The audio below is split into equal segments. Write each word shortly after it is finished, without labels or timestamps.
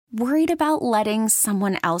Worried about letting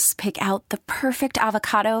someone else pick out the perfect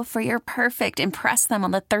avocado for your perfect impress them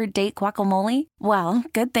on the third date guacamole? Well,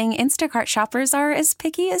 good thing Instacart shoppers are as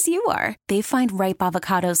picky as you are. They find ripe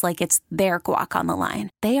avocados like it's their guac on the line.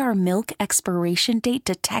 They are milk expiration date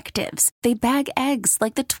detectives. They bag eggs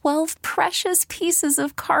like the 12 precious pieces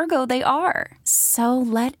of cargo they are. So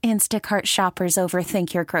let Instacart shoppers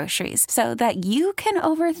overthink your groceries so that you can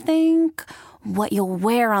overthink what you'll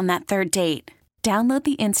wear on that third date. Download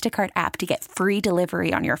the Instacart app to get free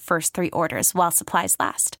delivery on your first 3 orders while supplies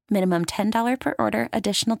last. Minimum $10 per order.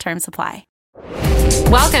 Additional terms apply.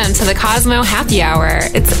 Welcome to the Cosmo Happy Hour.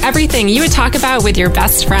 It's everything you would talk about with your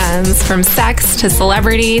best friends, from sex to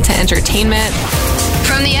celebrity to entertainment.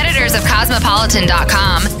 From the editors of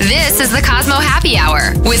Cosmopolitan.com, this is the Cosmo Happy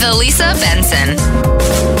Hour with Elisa Benson.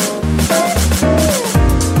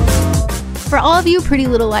 For all of you Pretty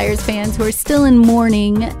Little Liars fans who are still in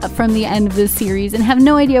mourning from the end of this series and have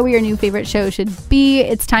no idea what your new favorite show should be,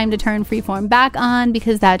 it's time to turn Freeform back on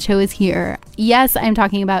because that show is here. Yes, I'm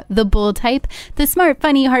talking about The Bold Type, the smart,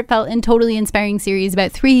 funny, heartfelt, and totally inspiring series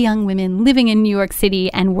about 3 young women living in New York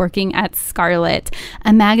City and working at Scarlet,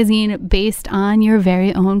 a magazine based on your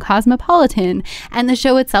very own Cosmopolitan. And the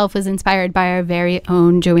show itself was inspired by our very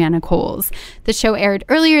own Joanna Coles. The show aired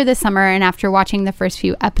earlier this summer, and after watching the first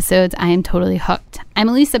few episodes, I am totally hooked. I'm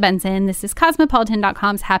Elisa Benson. This is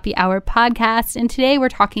Cosmopolitan.com's Happy Hour podcast, and today we're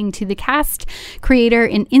talking to the cast, creator,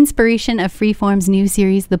 and inspiration of Freeform's new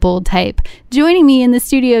series, The Bold Type. Joining me in the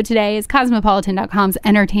studio today is Cosmopolitan.com's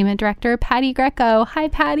entertainment director, Patti Greco. Hi,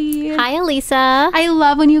 Patti. Hi, Elisa. I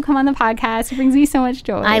love when you come on the podcast. It brings me so much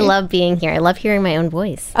joy. I love being here. I love hearing my own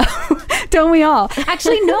voice. Don't we all?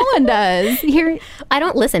 Actually, no one does. I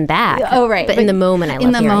don't listen back. Oh, right. But in the moment, I love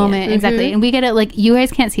hearing it. In the moment, exactly. Mm-hmm. And we get it, like, you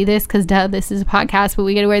guys can't see this because, this is a podcast, but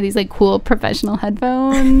we get to wear these, like, cool professional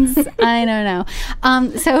headphones. I don't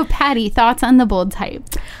know. So, Patti, thoughts on The Bold Type?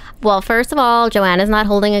 Well, first of all, Joanna's not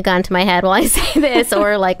holding a gun to my head while I say this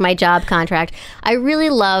or, like, my job contract. I really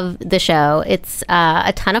love the show. It's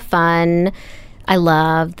a ton of fun. I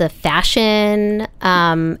love the fashion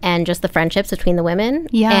and just the friendships between the women.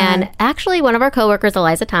 Yeah. And actually, one of our coworkers,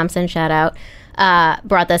 Eliza Thompson, shout out,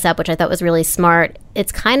 brought this up, which I thought was really smart.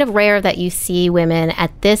 It's kind of rare that you see women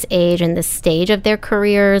at this age and this stage of their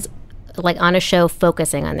careers, like on a show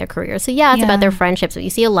focusing on their careers. So yeah, it's about their friendships, but you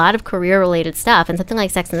see a lot of career-related stuff. And something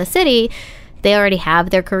like Sex and the City, they already have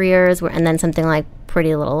their careers. And then something like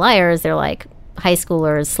Pretty Little Liars, they're like high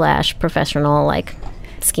schoolers / professional, like,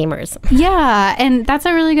 schemers. Yeah, and that's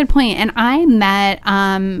a really good point. And I met,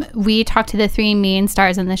 we talked to the 3 main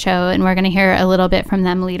stars in the show, and we're going to hear a little bit from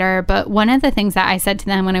them later. But one of the things that I said to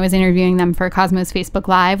them when I was interviewing them for Cosmo's Facebook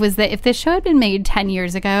Live was that if this show had been made 10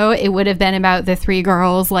 years ago, it would have been about the 3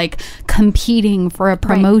 girls, like, competing for a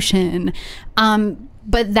promotion. Right.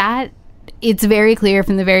 But that... It's very clear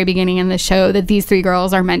from the very beginning in the show that these 3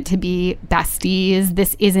 girls are meant to be besties.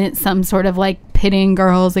 This isn't some sort of, like, pitting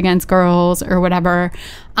girls against girls or whatever.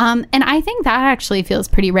 And I think that actually feels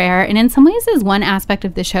pretty rare. And in some ways is one aspect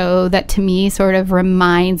of the show that to me sort of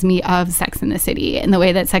reminds me of Sex and the City, in the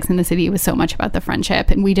way that Sex and the City was so much about the friendship.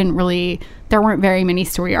 And there weren't very many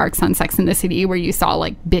story arcs on Sex and the City where you saw,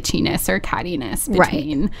 like, bitchiness or cattiness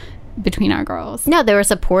between our girls. No, they were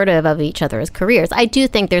supportive of each other's careers. I do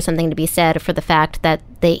think there's something to be said for the fact that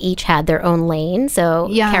they each had their own lane. So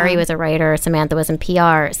Carrie was a writer, Samantha was in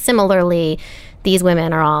PR. Similarly, these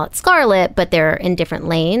women are all at Scarlet, but they're in different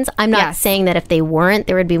lanes. I'm not saying that if they weren't,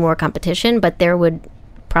 there would be more competition, but there would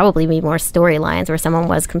probably be more storylines where someone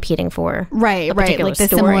was competing for a particular like the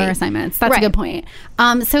story. Similar assignments. That's a good point.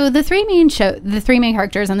 So the 3 main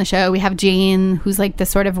characters on the show, we have Jane, who's like the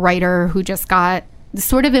sort of writer who just got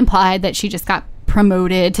sort of implied that she just got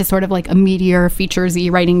promoted to sort of like a meteor features-y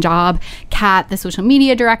writing job. Kat, the social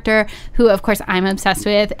media director, who of course I'm obsessed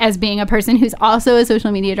with as being a person who's also a social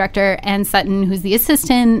media director, and Sutton, who's the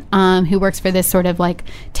assistant, who works for this sort of like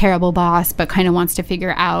terrible boss but kind of wants to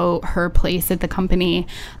figure out her place at the company.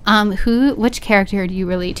 Which character do you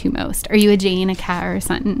relate to most? Are you a Jane, a Kat, or a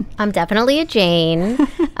Sutton? I'm definitely a Jane.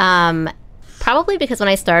 Probably because when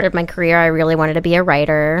I started my career, I really wanted to be a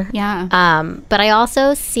writer. Yeah. But I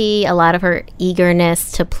also see a lot of her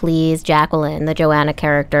eagerness to please Jacqueline, the Joanna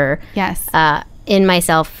character. Yes. In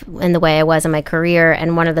myself, in the way I was in my career.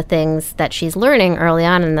 And one of the things that she's learning early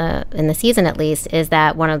on in the season, at least, is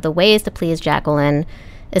that one of the ways to please Jacqueline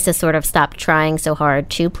is to sort of stop trying so hard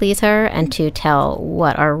to please her and to tell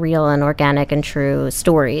what are real and organic and true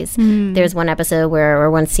stories. There's one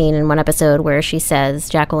scene in one episode where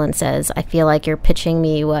Jacqueline says, I feel like you're pitching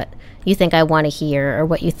me what you think I want to hear or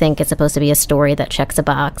what you think is supposed to be a story that checks a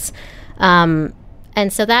box.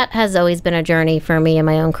 And so that has always been a journey for me in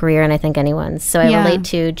my own career, and I think anyone's. So I relate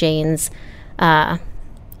to Jane's, I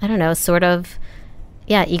don't know, sort of,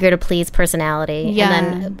 eager to please personality. Yeah.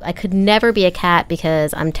 And then I could never be a cat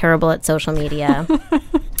because I'm terrible at social media.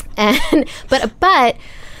 But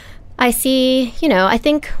I see, I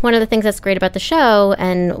think one of the things that's great about the show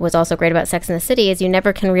and was also great about Sex and the City is you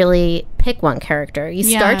never can really pick one character. You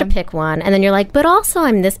start to pick one, and then you're like, but also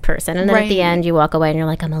I'm this person. And then at the end, you walk away and you're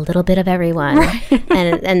like, I'm a little bit of everyone. Right.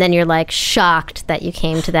 And then you're like shocked that you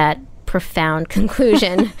came to that profound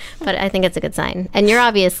conclusion. But I think it's a good sign. And you're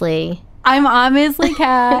obviously... I'm obviously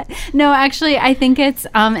Kat. No, actually, I think it's,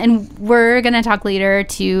 and we're going to talk later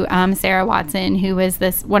to Sarah Watson, who was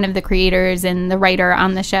one of the creators and the writer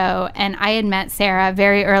on the show. And I had met Sarah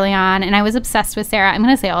very early on, and I was obsessed with Sarah. I'm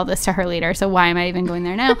going to say all this to her later, so why am I even going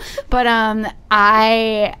there now? But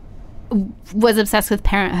I was obsessed with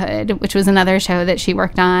Parenthood, which was another show that she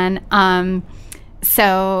worked on.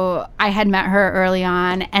 So I had met her early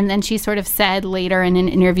on, and then she sort of said later in an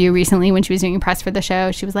interview recently when she was doing press for the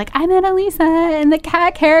show, she was like, I met Elisa, and the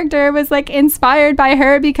cat character was like inspired by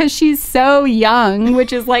her because she's so young,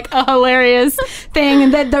 which is like a hilarious thing.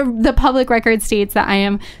 And that the public record states that I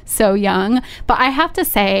am so young. But I have to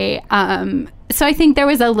say, so I think there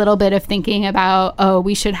was a little bit of thinking about,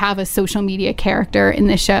 we should have a social media character in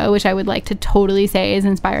the show, which I would like to totally say is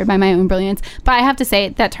inspired by my own brilliance. But I have to say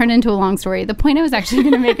that turned into a long story. The point I was actually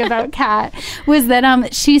going to make about Kat was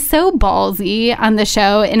that she's so ballsy on the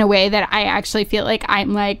show in a way that I actually feel like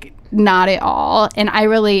I'm like not at all. And I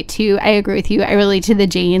agree with you. I relate to the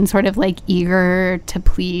Jane sort of like eager to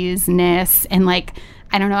please-ness and like,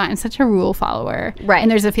 I don't know, I'm such a rule follower. Right.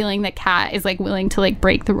 And there's a feeling that Kat is like willing to like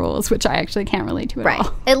break the rules, which I actually can't relate to at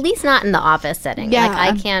all. At least not in the office setting. Yeah. Like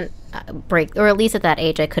I can't break, or at least at that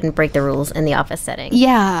age, I couldn't break the rules in the office setting.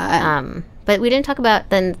 Yeah. But we didn't talk about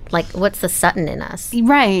then, like, what's the Sutton in us?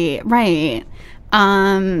 Right.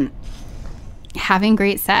 Having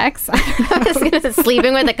great sex. I was going to say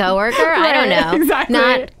sleeping with a coworker. Right, I don't know. Exactly.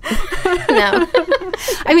 No.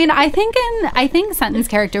 I mean, I think Sutton's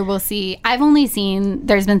character we'll see. I've only seen,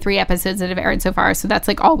 there's been 3 episodes that have aired so far, so that's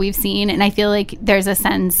like all we've seen. And I feel like there's a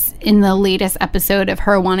sense in the latest episode of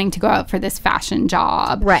her wanting to go out for this fashion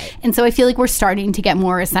job. Right. And so I feel like we're starting to get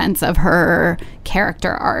more a sense of her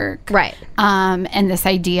character arc. Right. And this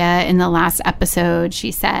idea in the last episode,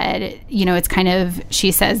 she said, it's kind of,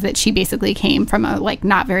 she says that she basically came from a like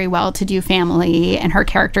not very well-to-do family, and her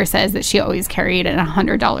character says that she always carried a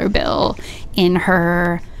 $100 bill in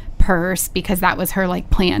her purse because that was her like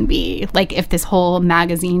plan B. Like if this whole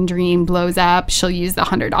magazine dream blows up, she'll use the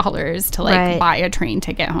 $100 to like buy a train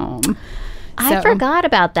ticket home. I forgot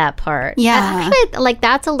about that part. Yeah. Actually, like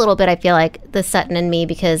that's a little bit, I feel like, the Sutton in me,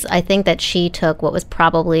 because I think that she took what was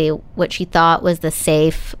probably what she thought was the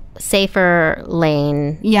safer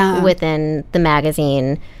lane within the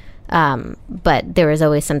magazine. But there was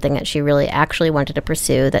always something that she really actually wanted to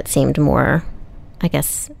pursue that seemed more, I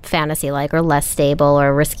guess, fantasy-like or less stable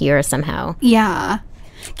or riskier somehow. Yeah.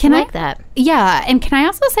 Can I like that? Yeah. And can I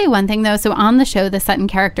also say one thing, though? So on the show, the Sutton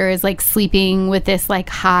character is like sleeping with this like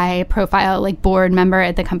high profile like board member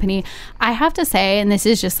at the company. I have to say, and this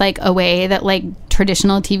is just like a way that like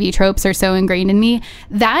traditional TV tropes are so ingrained in me,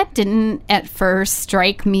 that didn't at first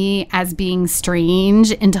strike me as being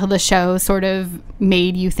strange until the show sort of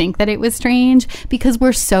made you think that it was strange, because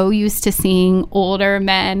we're so used to seeing older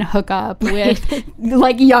men hook up with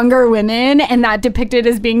like younger women, and that depicted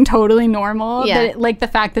as being totally normal. Yeah. That, like the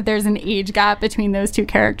fact that there's an age gap between those two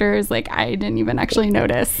characters, like I didn't even actually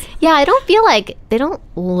notice. Yeah, I don't feel like they don't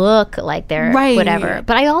look like they're whatever.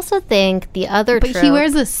 But I also think the other trope, he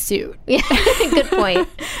wears a suit. Yeah, good point.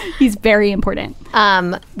 He's very important.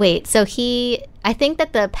 Wait, so I think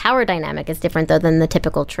that the power dynamic is different though than the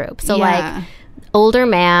typical trope. So like older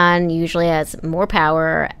man usually has more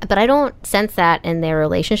power, but I don't sense that in their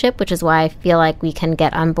relationship, which is why I feel like we can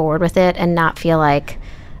get on board with it and not feel like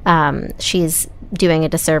she's doing a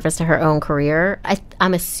disservice to her own career.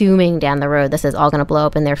 I'm assuming down the road this is all going to blow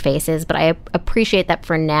up in their faces, but I appreciate that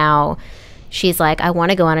for now she's like, I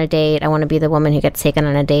want to go on a date. I want to be the woman who gets taken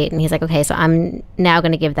on a date. And he's like, okay, so I'm now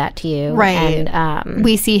going to give that to you. Right. And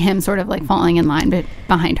we see him sort of like falling in line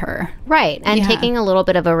behind her. Right. And taking a little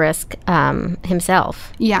bit of a risk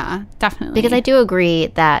himself. Yeah, definitely. Because I do agree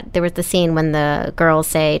that there was the scene when the girls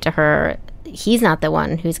say to her, he's not the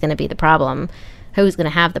one who's going to be the problem. Who's going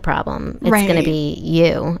to have the problem? It's going to be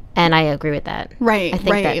you. And I agree with that. Right. I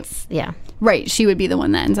think that's, Right. She would be the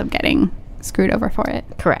one that ends up getting screwed over for it.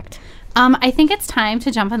 Correct. I think it's time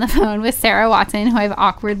to jump on the phone with Sarah Watson, who I've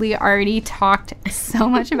awkwardly already talked so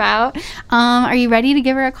much about. Are you ready to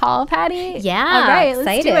give her a call, Patti? Yeah, all right, excited.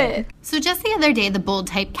 let's do it. So just the other day, the Bold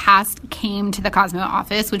Type cast came to the Cosmo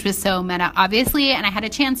office, which was so meta, obviously, and I had a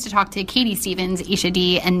chance to talk to Katie Stevens, Aisha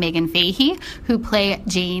Dee, and Meghann Fahy, who play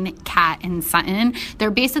Jane, Kat, and Sutton.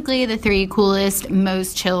 They're basically the three coolest,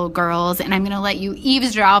 most chill girls, and I'm going to let you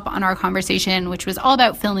eavesdrop on our conversation, which was all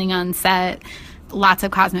about filming on set. Lots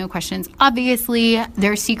of Cosmo questions, obviously,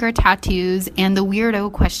 their secret tattoos, and the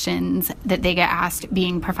weirdo questions that they get asked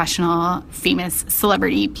being professional, famous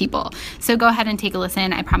celebrity people. So go ahead and take a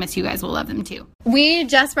listen. I promise you guys will love them too. We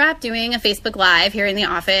just wrapped doing a Facebook Live here in the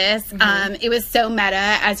office. It was so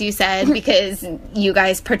meta, as you said, because you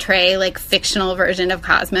guys portray like fictional version of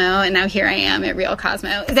Cosmo, and now here I am at real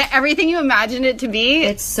Cosmo. Is that everything you imagined it to be?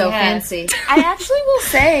 It's so fancy. I actually will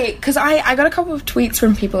say, because I got a couple of tweets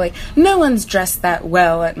from people like, no one's dressed that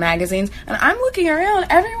well at magazines, and I'm looking around,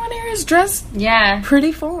 everyone here is dressed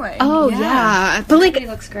pretty fine. Oh, yeah. But like, Everybody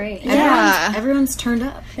looks great. Yeah. Everyone's turned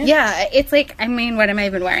up. Yeah, it's like, I mean, what am I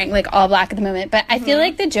even wearing? Like, all black at the moment. But I feel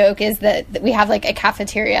like the joke is that we have, like, a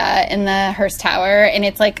cafeteria in the Hearst Tower, and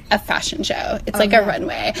it's, like, a fashion show. It's, like, a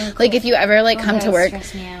runway. Oh, cool. Like, if you ever, like, come to work...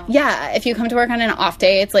 Yeah, if you come to work on an off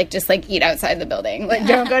day, it's, like, just, like, eat outside the building. Like,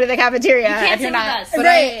 don't go to the cafeteria if you're not...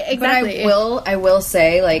 Right, exactly. But I will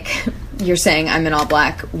say, like... You're saying I'm in all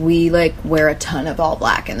black. We, like, wear a ton of all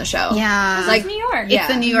black in the show. Yeah. It's like New York. It's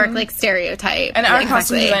the New York, like, stereotype. And our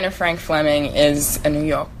costume designer, Frank Fleming, is a New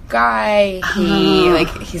York guy.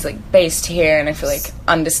 He's based here, and I feel like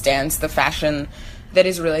understands the fashion that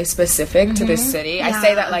is really specific to this city. Yeah. I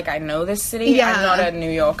say that like I know this city. Yeah. I'm not a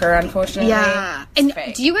New Yorker, unfortunately. Yeah. And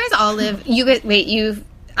do you guys all live... You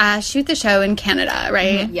shoot the show in Canada,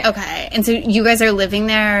 right? Yeah. Okay. And so you guys are living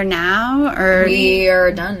there now, or we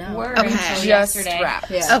are done now? We're just wrapped.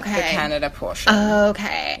 Yeah. Okay. The Canada portion.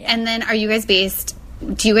 Okay. Yeah. And then are you guys based...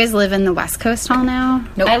 Do you guys live in the West Coast all now?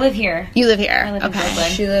 Nope. I live here. You live here? I live in Brooklyn.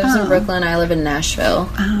 She lives in Brooklyn. I live in Nashville.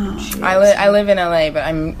 Oh. I live in LA, but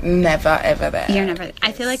I'm never, ever there. You're never...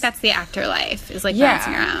 I feel like that's the actor life, is like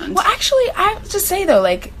bouncing around. Well, actually, I have to say, though,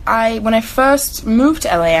 like, when I first moved to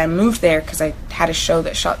LA, I moved there because I had a show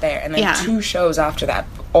that shot there, and then 2 shows after that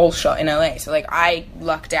all shot in LA. So, like, I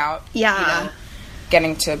lucked out,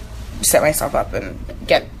 getting to set myself up and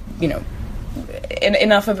get,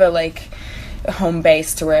 enough of a, like... home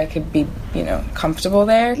base to where I could be, comfortable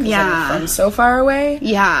there because I'm from so far away.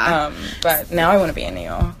 Yeah. But now I want to be in New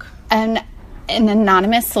York. And an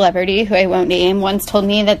anonymous celebrity who I won't name once told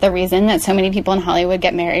me that the reason that so many people in Hollywood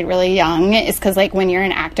get married really young is because, like, when you're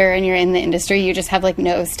an actor and you're in the industry, you just have, like,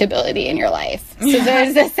 no stability in your life. So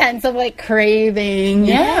there's a sense of, like, craving.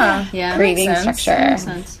 Yeah. Craving structure. Makes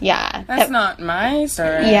sense. Yeah. That's not my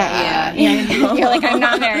story. Yeah. You're like, I'm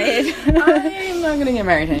not married. I'm not going to get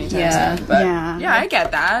married anytime soon. But yeah, I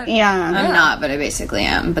get that. Yeah. I'm not, but I basically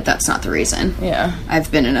am. But that's not the reason. Yeah. I've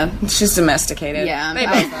been in a... It's just domesticated.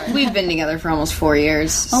 Yeah. We've been together for almost 4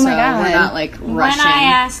 years. Oh my God. We're not, like, rushing. When I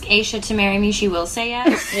ask Aisha to marry me, she will say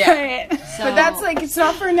yes. Yeah. So, but that's, like, it's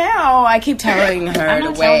not for now. I keep telling her I'm to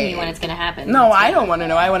not telling wait. you when it's going to happen. No, I don't want to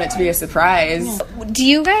know. I want it to be a surprise. Do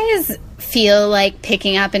you guys feel like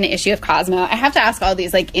picking up an issue of Cosmo? I have to ask all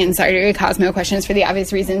these, like, insider Cosmo questions for the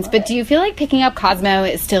obvious reasons, but do you feel like picking up Cosmo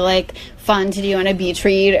is still, like, fun to do on a beach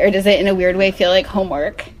read, or does it in a weird way feel like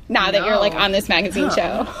homework now that you're, like, on this magazine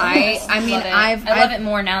show? I love it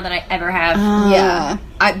more now than I ever have.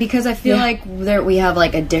 Because I feel like we have,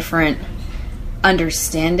 like, a different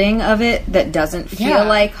understanding of it that doesn't feel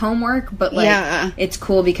like homework, but like it's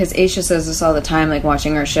cool because Aisha says this all the time, like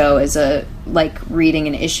watching our show is like reading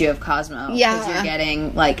an issue of Cosmo, because you're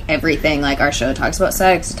getting like everything. Like our show talks about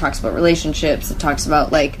sex, it talks about relationships, it talks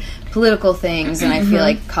about like political things, and I feel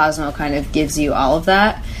like Cosmo kind of gives you all of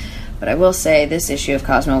that. But I will say this issue of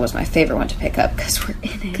Cosmo was my favorite one to pick up because we're in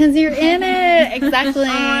it. Because you're in it. Exactly.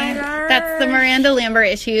 That's the Miranda Lambert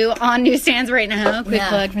issue on newsstands right now. Quick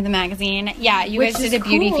plug for the magazine. Yeah, you guys did a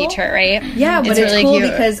beauty feature, right? Yeah, but it's really cool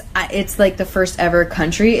because it's like the first ever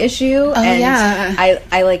country issue.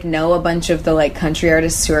 I like know a bunch of the like country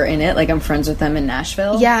artists who are in it. Like I'm friends with them in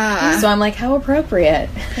Nashville. Yeah. So I'm like, how appropriate.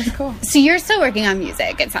 That's cool. So you're still working on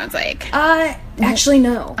music, it sounds like. Actually,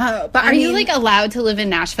 no. Oh, but are you like allowed to live in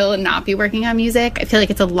Nashville and not be working on music? I feel like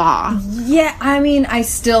it's a law. Yeah, I mean, I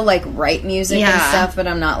still like write music and stuff, but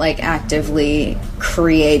I'm not like actively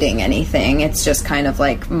creating anything. It's just kind of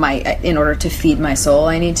like in order to feed my soul,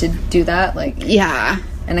 I need to do that. Like,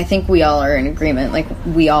 and I think we all are in agreement. Like,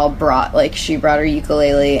 we all brought, like, she brought her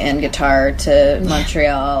ukulele and guitar to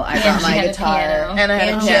Montreal. I brought my guitar. And I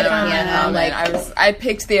had a piano. Like, I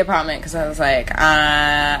picked the apartment because I was like,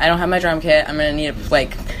 I don't have my drum kit. I'm going to need,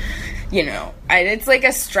 like, you know, it's like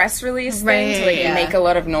a stress release thing to, like, make a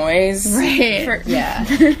lot of noise. Right. For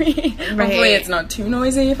me. Hopefully it's not too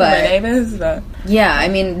noisy for my neighbors, but... Yeah, I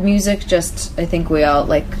mean, music just, I think we all,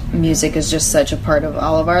 like, music is just such a part of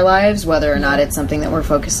all of our lives, whether or not it's something that we're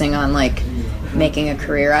focusing on, like, making a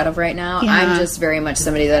career out of right now. Yeah. I'm just very much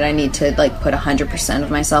somebody that I need to, like, put 100%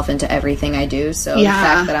 of myself into everything I do, so the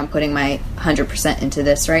fact that I'm putting my 100% into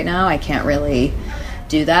this right now, I can't really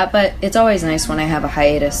do that, but it's always nice when I have a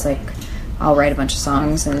hiatus, like, I'll write a bunch of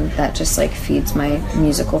songs, and that just, like, feeds my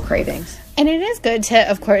musical cravings. And it is good to,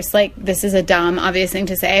 of course, like, this is a dumb, obvious thing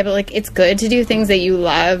to say, but, like, it's good to do things that you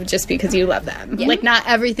love just because you love them. Yeah. Like, not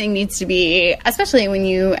everything needs to be, especially when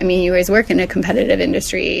you always work in a competitive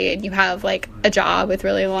industry, and you have, like, a job with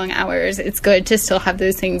really long hours. It's good to still have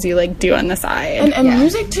those things you, like, do on the side. And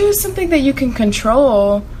music, too, is something that you can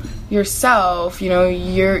control yourself. You know,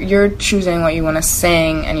 you're choosing what you want to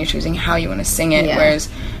sing, and you're choosing how you want to sing it, whereas...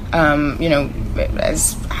 you know,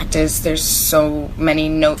 as actors, there's so many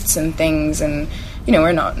notes and things, and you know,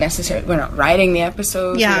 we're not writing the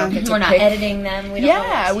episodes. Yeah, we're not editing them. We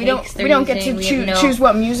don't get to choose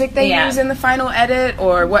what music they use in the final edit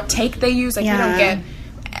or what take they use. Like we don't get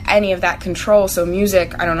any of that control. So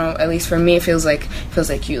music, I don't know, at least for me, it feels like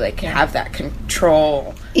you like have that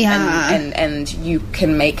control. Yeah, and you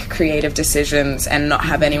can make creative decisions and not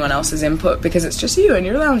have anyone else's input because it's just you in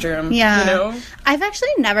your lounge room. Yeah, you know. I've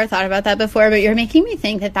actually never thought about that before, but you're making me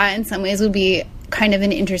think that in some ways would be kind of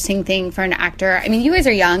an interesting thing for an actor. I mean, you guys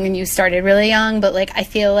are young and you started really young, but like I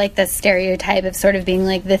feel like the stereotype of sort of being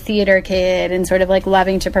like the theater kid and sort of like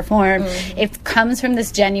loving to perform, it comes from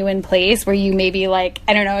this genuine place where you maybe like,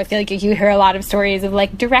 I don't know, I feel like you hear a lot of stories of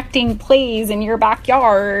like directing plays in your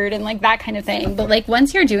backyard and like that kind of thing. But like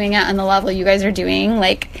once you're doing it on the level you guys are doing,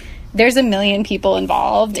 like there's a million people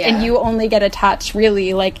involved and you only get to touch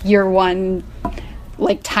really like your one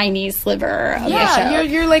like tiny sliver of the show.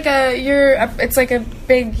 It's like a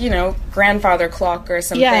big, you know, grandfather clock or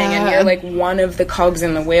something, and you're like one of the cogs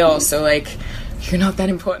in the wheel, so like you're not that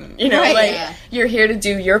important, you know, you're here to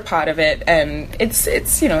do your part of it, and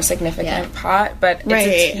it's you know, a significant part, but it's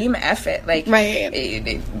a team effort, like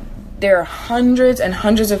there are hundreds and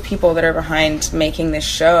hundreds of people that are behind making this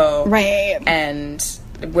show, and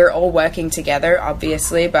we're all working together,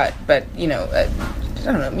 obviously, but you know, I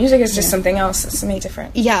don't know, music is just something else. It's something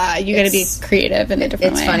different. Yeah, you got to be creative in a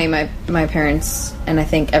different way. It's funny, my parents, and I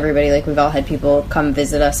think everybody, like, we've all had people come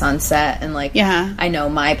visit us on set, and, like, I know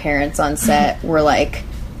my parents on set were like,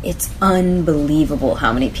 it's unbelievable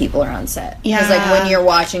how many people are on set. Because, like, when you're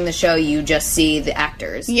watching the show, you just see the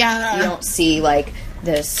actors. Yeah. You don't see, like,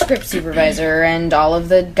 the script supervisor and all of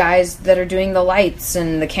the guys that are doing the lights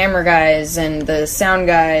and the camera guys and the sound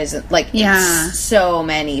guys. Like, so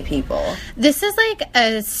many people. This is like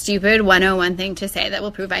a stupid 101 thing to say that will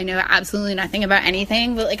prove I know absolutely nothing about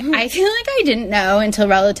anything, but like I feel like I didn't know until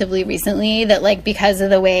relatively recently that like because of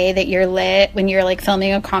the way that you're lit when you're like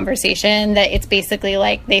filming a conversation, that it's basically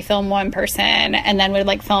like they film one person and then would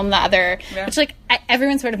like film the other, which like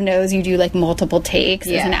everyone sort of knows you do like multiple takes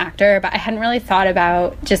as an actor, but I hadn't really thought about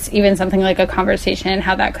just even something like a conversation,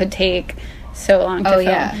 how that could take so long to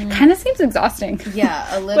film. Kind of seems exhausting.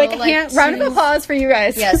 Yeah, a little like round of applause for you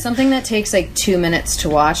guys. Yeah, something that takes like 2 minutes to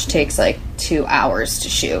watch takes like 2 hours to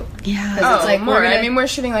shoot. Yeah. It's like more. I mean, we're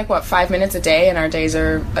shooting like what, 5 minutes a day, and our days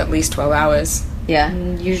are at least 12 hours. Yeah,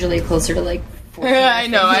 usually closer to like 14. I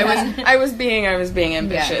know. I was being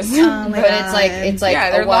ambitious. Oh my God. But it's like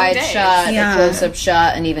a wide shot, a close up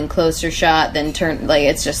shot, an even closer shot, then turn like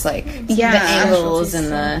it's just like the angles and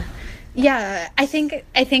the. Yeah, I think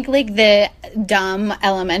like the dumb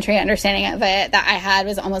elementary understanding of it that I had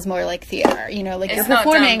was almost more like theater. You know, like it's you're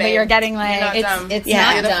performing, dumb, but you're getting like it's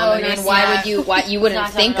not dumb. I mean, why you wouldn't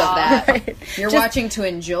think of that? Right. You're just watching to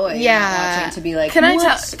enjoy. Yeah, you're watching to be like. Can I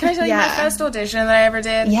tell you my first audition that I ever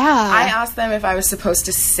did? Yeah, I asked them if I was supposed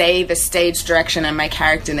to say the stage direction and my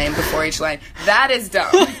character name before each line. That is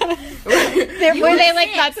dumb. Were they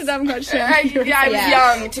like that's a dumb question? I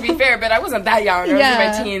was young, to be fair, but I wasn't that young. I was in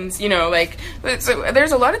my teens. You know. Like, so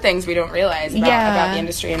there's a lot of things we don't realize about the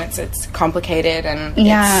industry, and it's complicated, and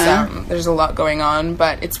it's, there's a lot going on,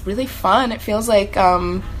 but it's really fun. It feels like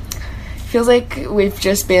we've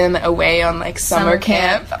just been away on like summer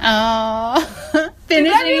camp. Oh,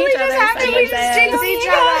 finishing each other. We just jinx each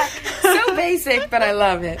other. So basic, but I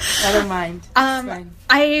love it. I don't mind.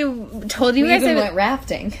 I told you guys we went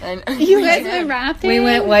rafting. You guys went rafting? We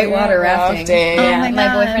went whitewater rafting. Yeah,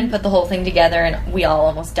 my boyfriend put the whole thing together, and we all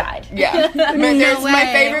almost died. Yeah. My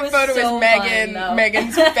favorite photo is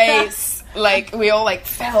Meghann's face. Like, we all, like,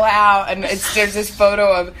 fell out, and there's this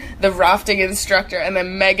photo of the rafting instructor, and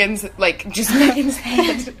then Meghann's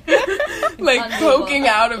head, like, poking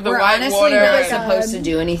out of the white water. We're honestly not supposed to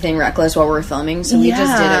do anything reckless while we're filming, so we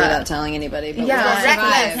just did it without telling anybody. But we all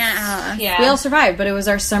survived. We all survived, but it was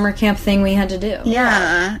our summer camp thing we had to do.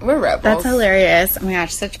 Yeah. We're rebels. That's hilarious. Oh my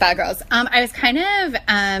gosh, such bad girls. I was kind of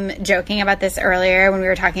joking about this earlier when we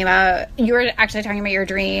were talking about, you were actually talking about your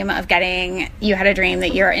dream of you had a dream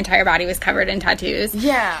that your entire body was covered in tattoos.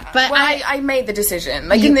 Yeah. But I made the decision.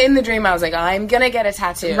 Like, in the dream, I was like, I'm gonna get a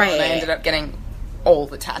tattoo. Right. And I ended up getting all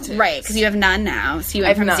the tattoos. Right, because you have none now. So you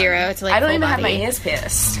went from 0 to, like, I don't even have my ears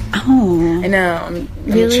pierced. Oh. I know. I'm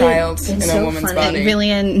a child in a woman's body.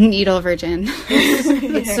 Really a needle virgin.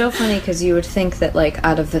 It's so funny because you would think that, like,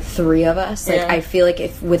 out of the three of us, like, I feel like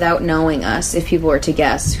if, without knowing us, if people were to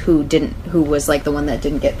guess who was, like, the one that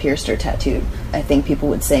didn't get pierced or tattooed, I think people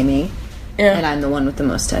would say me. Yeah. And I'm the one with the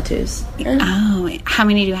most tattoos. Yeah. Oh, how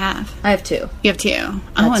many do you have? I have 2. You have 2.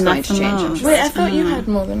 That's going to change. Wait, I thought you had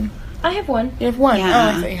more than... I have 1. You have 1? Yeah.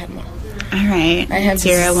 Oh, I thought you had more. All right. I have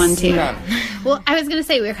 0, 1, 2. None. Well, I was going to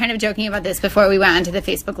say, we were kind of joking about this before we went onto the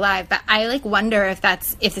Facebook Live, but I, like, wonder if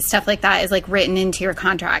the stuff like that is, like, written into your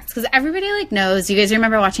contracts. Because everybody, like, knows. You guys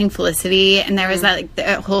remember watching Felicity, and there was that, like,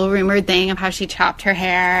 the whole rumored thing of how she chopped her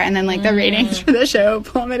hair, and then, like, the ratings for the show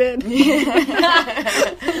plummeted.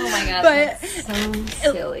 Oh, my God. But that's so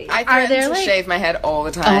silly. I threaten to shave my head all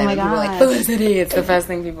the time. Oh, my God. People are like, Felicity, it's the first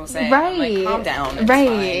thing people say. Right. I'm like, calm down. It's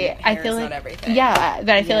right. Fine. I feel like, not everything. Yeah,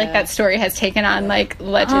 but I feel like that story has taken on, like,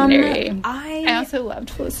 legendary. I also loved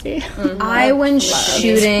Felicity. Mm-hmm. I when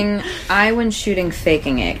shooting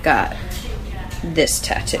Faking It got this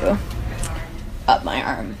tattoo up my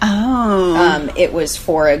arm. Oh. It was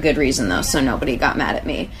for a good reason though, so nobody got mad at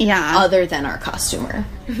me. Yeah. Other than our costumer.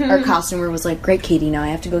 Our costumer was like, "Great, Katie, now I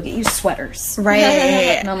have to go get you sweaters." Right.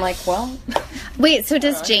 And I'm like, well. Wait, so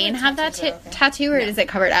does Jane have that tattoo, or is it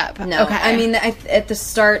covered up? No. Okay. I mean, at the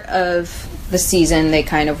start of the season, they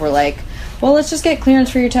kind of were like, well, let's just get clearance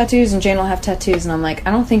for your tattoos and Jane will have tattoos. And I'm like,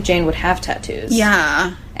 I don't think Jane would have tattoos.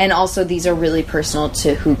 Yeah. And also, these are really personal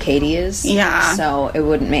to who Katie is. Yeah. So it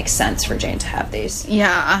wouldn't make sense for Jane to have these.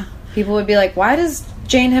 Yeah. People would be like, why does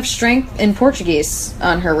Jane have strength in Portuguese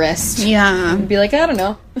on her wrist? Yeah. I'd be like, I don't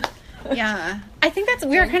know. Yeah. I think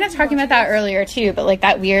we were kind of talking about that earlier too, but, like,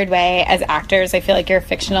 that weird way as actors, I feel like your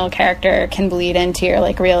fictional character can bleed into your,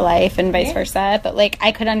 like, real life and vice versa. But, like,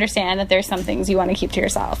 I could understand that there's some things you want to keep to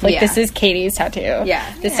yourself. Like, this is Katie's tattoo.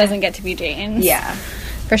 Yeah. This doesn't get to be Jane's. Yeah.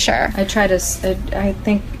 For sure. I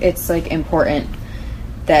think it's, like, important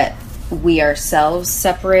that we ourselves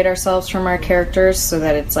separate ourselves from our characters so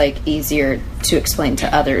that it's, like, easier to explain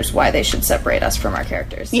to others why they should separate us from our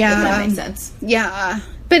characters. Yeah. Does that make sense? Yeah.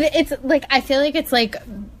 But it's, like, I feel like it's, like,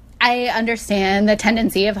 I understand the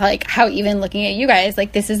tendency of, like, how even looking at you guys,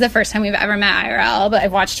 like, this is the first time we've ever met IRL, but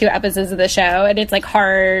I've watched 2 episodes of the show, and it's, like,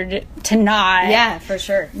 hard to not. Yeah, for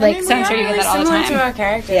sure. Like, I mean, so I'm sure you get that all the time. Similar to our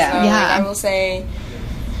characters, yeah. though. Yeah. Like, I will say,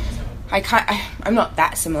 I'm not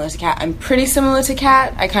that similar to Kat. I'm pretty similar to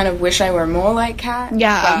Kat. I kind of wish I were more like Kat.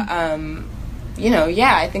 Yeah. But,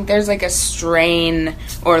 I think there's, like, a strain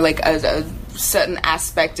or, like, a certain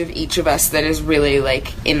aspect of each of us that is really,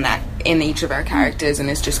 like, in each of our characters, and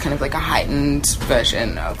it's just kind of like a heightened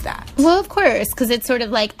version of that. Well, of course, because it's sort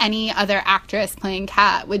of like any other actress playing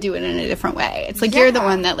Kat would do it in a different way. It's like you're the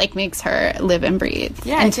one that, like, makes her live and breathe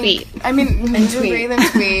and tweet. I mean, and breathe and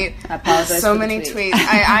tweet. I apologize. So many tweets.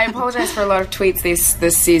 I apologize for a lot of tweets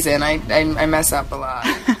this season. I mess up a lot.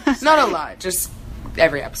 Not a lot, just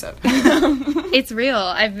every episode. It's real.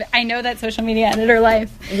 I know that social media ended her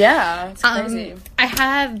life. Yeah, it's crazy. I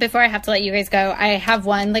have, before I have to let you guys go, I have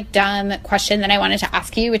one, like, dumb question that I wanted to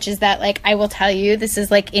ask you, which is that, like, I will tell you, this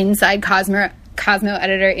is, like, inside Cosmo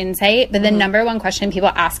editor insight, but the number one question people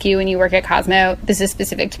ask you when you work at Cosmo, this is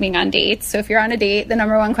specific to being on dates, so if you're on a date, the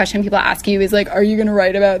number one question people ask you is, like, are you gonna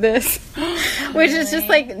write about this? Which is just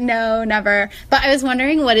like, no, never. But I was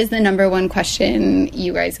wondering, what is the number one question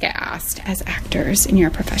you guys get asked as actors in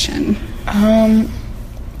your profession? I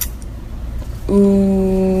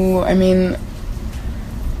mean,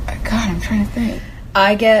 God, I'm trying to think.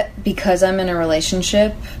 I get, because I'm in a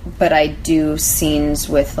relationship, but I do scenes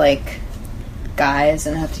with, like, guys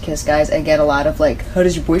and have to kiss guys, I get a lot of, like, how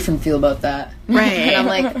does your boyfriend feel about that? Right. And I'm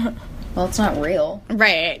like, well, it's not real.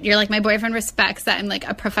 Right. You're like, my boyfriend respects that I'm, like,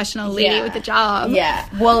 a professional lady with a job. Yeah.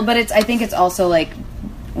 Well, but I think it's also, like,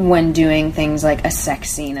 when doing things like a sex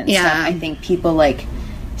scene and stuff, I think people, like,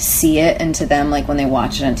 see it, and to them, like, when they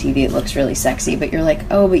watch it on TV, it looks really sexy, but you're like,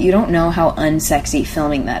 oh, but you don't know how unsexy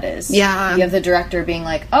filming that is. Yeah. You have the director being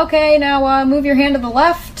like, okay, now move your hand to the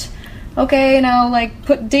left. Okay, now,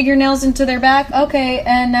 like, dig your nails into their back. Okay,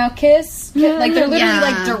 and now kiss. Like, they're literally,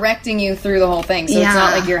 like, directing you through the whole thing. So it's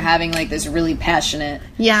not like you're having, like, this really passionate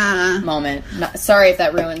moment. Sorry if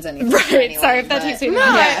that ruins anything. Right, anyway, sorry if that takes me. No,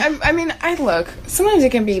 I mean, look, sometimes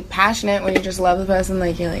it can be passionate when you just love the person.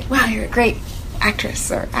 Like, you're like, wow, you're a great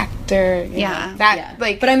actress or actor. You know,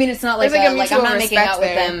 like, but I mean, it's not like, I'm not making out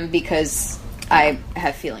with them because I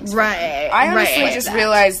have feelings. Right. I honestly just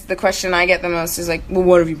realized the question I get the most is like, well,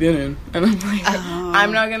 what have you been in? And I'm like,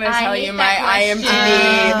 I'm not going to tell you my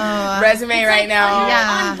IMDb resume right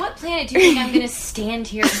now. On what planet do you think I'm going to stand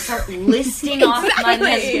here and start listing off my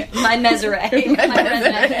resume?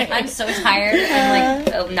 I'm so tired. I'm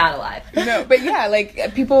like, not alive. No, but yeah,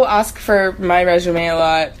 like, people ask for my resume a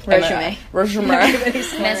lot. Resume.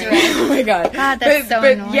 Oh my God. God, that's so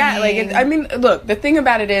annoying. Yeah, like, I mean, look, the thing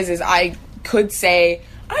about it is I could say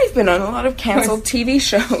I've been on a lot of canceled TV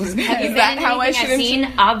shows. Is that how I should have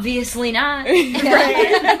seen? Obviously not.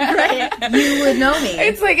 Right. You would know me.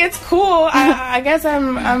 It's like, it's cool. I guess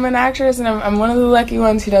I'm an actress, and I'm one of the lucky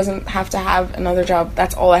ones who doesn't have to have another job.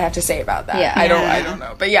 That's all I have to say about that. Yeah. I don't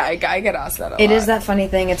know. But yeah, I get asked that a lot. It is that funny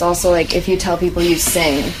thing. It's also like if you tell people you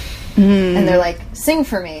sing. And they're like, sing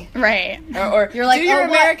for me. Right. Or you're like, do your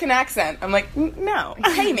American accent. I'm like, no,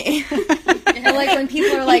 pay me. Or like when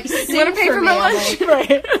people are like, sing you want to pay for my lunch? Like,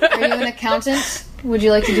 right. Are you an accountant? Would you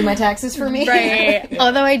like to do my taxes for me? Right.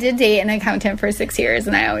 Although I did date an accountant for 6 years,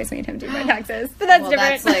 and I always made him do my taxes. But that's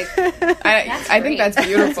different. That's like, I think that's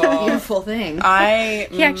beautiful. That's a beautiful thing.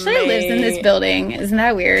 He actually lives in this building. Isn't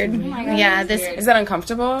that weird? Oh my God, yeah. Is that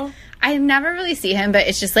uncomfortable? I never really see him, but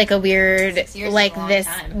it's just like a weird, like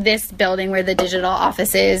this building where the digital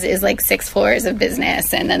office is like 6 floors of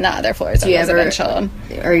business, and then the other floors are residential.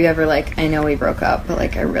 Are you ever like, I know we broke up, but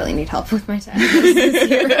like I really need help with my taxes this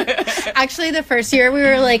year? Actually, the first year we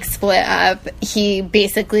were like split up, he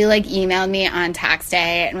basically like emailed me on tax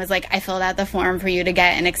day and was like, I filled out the form for you to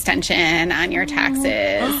get an extension on your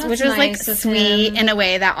taxes, which was like sweet in a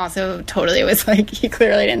way that also totally was like, he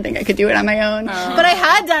clearly didn't think I could do it on my own, but I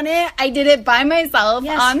had done it. I did it by myself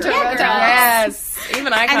on TurboTax. Yes.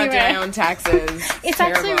 Even I can't do my own taxes. It's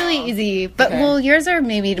actually really easy. But, well, yours are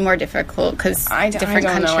maybe more difficult because different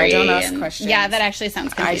country. I don't ask questions. Yeah, that actually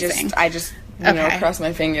sounds confusing. I just cross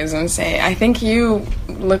my fingers and say, I think you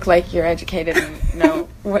look like you're educated and know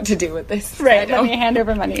what to do with this. Right, let me hand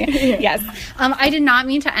over money. Yes. I did not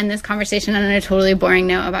mean to end this conversation on a totally boring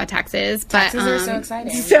note about taxes. But, taxes are so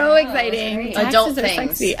exciting. So exciting. Adult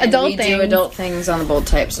things. Adult things. We do adult things on the bold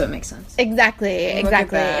type, so it makes sense. Exactly. And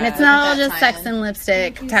it's not all just sex and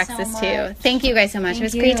lipstick. Taxes, too. Thank you guys so much. It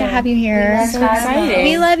was great to have you here. So exciting.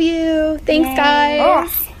 We love you. Thanks, guys.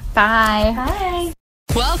 Oh. Bye. Bye.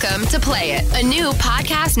 Welcome to Play It, a new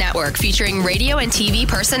podcast network featuring radio and TV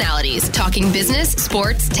personalities talking business,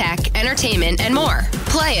 sports, tech, entertainment, and more.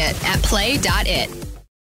 Play it at play.it.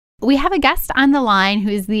 We have a guest on the line who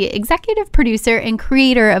is the executive producer and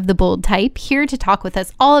creator of The Bold Type, here to talk with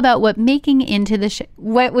us all about what went into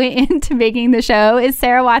making the show is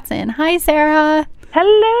Sarah Watson. Hi, Sarah.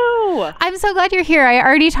 Hello. I'm so glad you're here. I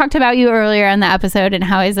already talked about you earlier in the episode and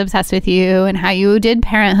how I was obsessed with you and how you did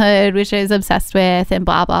Parenthood, which I was obsessed with, and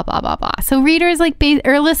blah, blah, blah, blah, blah. So readers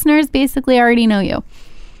or listeners basically already know you.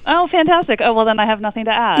 Oh, fantastic. Oh, well, then I have nothing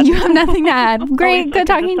to add. You have nothing to add. Great. Good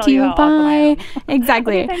talking to you. Bye. Awesome.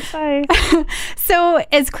 Exactly. Okay, thanks, bye. So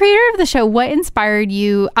as creator of the show, what inspired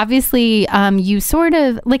you? Obviously, you sort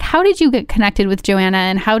of, like, how did you get connected with Joanna,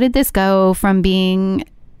 and how did this go from being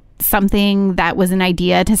something that was an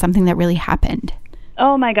idea to something that really happened?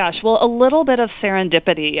 Oh my gosh. Well, a little bit of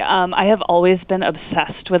serendipity. I have always been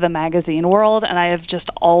obsessed with the magazine world, and I have just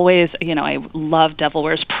always, I love Devil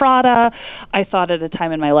Wears Prada. I thought at a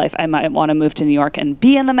time in my life I might want to move to New York and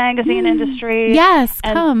be in the magazine industry. Yes,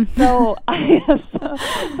 and come. So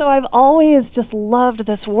I've always just loved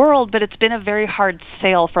this world, but it's been a very hard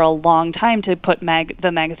sale for a long time to put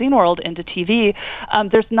the magazine world into TV.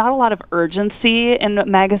 There's not a lot of urgency in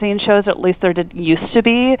magazine shows, at least there used to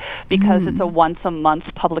be, because it's a once-a-month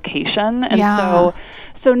publication, and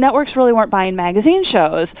so networks really weren't buying magazine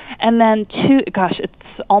shows. And then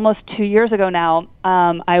it's almost 2 years ago now,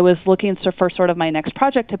 I was looking for sort of my next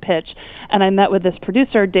project to pitch, and I met with this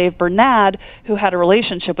producer, Dave Bernad, who had a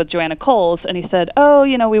relationship with Joanna Coles, and he said,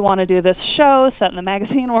 we want to do this show set in the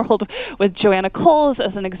magazine world with Joanna Coles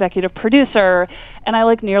as an executive producer. And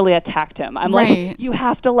I nearly attacked him. I'm like, you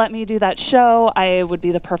have to let me do that show. I would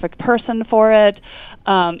be the perfect person for it.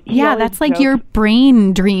 That's like your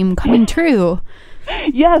brain dream coming true.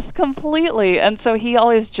 Yes, completely. And so he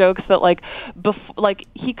always jokes that like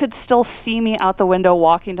he could still see me out the window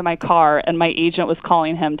walking to my car, and my agent was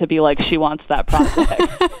calling him to be like, she wants that project.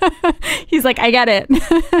 He's like, I get it.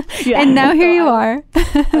 Yeah. And now here you are.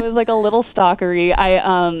 I was like a little stalkery.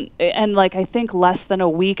 And like I think less than a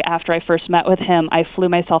week after I first met with him, I flew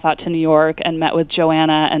myself out to New York and met with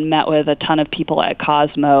Joanna and met with a ton of people at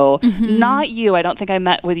Cosmo. Mm-hmm. Not you. I don't think I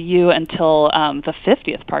met with you until the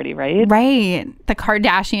 50th party, right? Right. The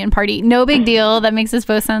Kardashian party. No big deal. That makes us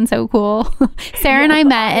both sound so cool. Sarah and I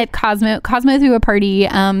met at Cosmo threw a party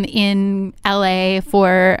in LA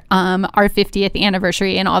for our 50th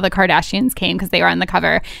anniversary, and all the Kardashians came because they were on the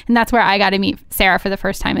cover. And that's where I got to meet Sarah for the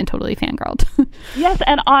first time and totally fangirled. Yes,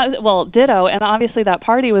 and ditto. And obviously that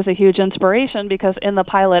party was a huge inspiration because in the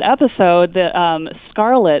pilot episode, the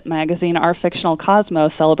Scarlet magazine, Our Fictional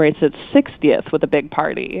Cosmo, celebrates its 60th with a big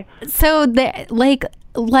party. So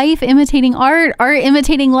life imitating art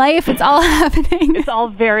imitating life, it's all happening. It's all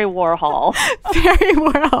very Warhol. Very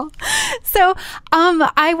Warhol. So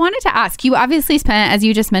I wanted to ask, you obviously spent, as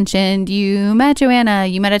you just mentioned, you met Joanna,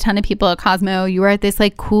 you met a ton of people at Cosmo, you were at this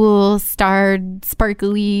like cool star-studded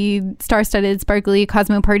sparkly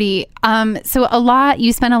Cosmo party. So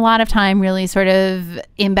you spent a lot of time really sort of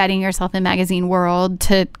embedding yourself in magazine world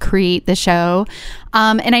to create the show.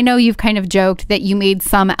 And I know you've kind of joked that you made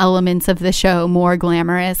some elements of the show more glamorous.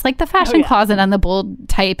 Like the fashion closet on the Bold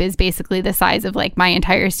type is basically the size of like my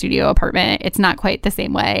entire studio apartment. It's not quite the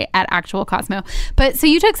same way at actual Cosmo. But so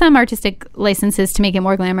you took some artistic licenses to make it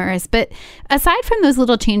more glamorous. But aside from those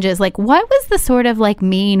little changes, like what was the sort of like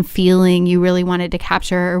main feeling you really wanted to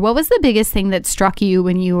capture? Or what was the biggest thing that struck you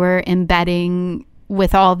when you were embedding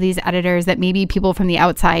with all of these editors that maybe people from the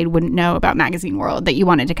outside wouldn't know about magazine world that you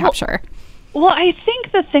wanted to capture? Well, I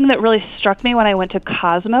think the thing that really struck me when I went to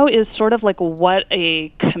Cosmo is sort of like what a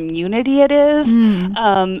community it is.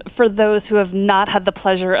 For those who have not had the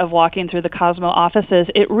pleasure of walking through the Cosmo offices,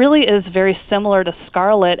 it really is very similar to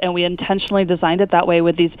Scarlet, and we intentionally designed it that way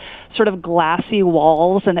with these sort of glassy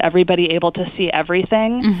walls and everybody able to see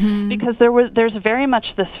everything. Because there's very much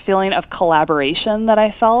this feeling of collaboration that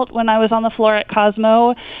I felt when I was on the floor at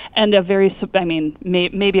Cosmo, and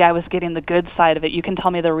maybe I was getting the good side of it. You can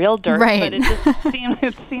tell me the real dirt, right. But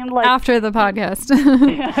it seemed like after the podcast.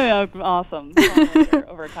 Yeah, awesome.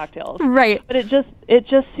 Over cocktails. Right. But it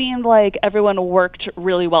just seemed like everyone worked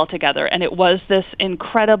really well together, and it was this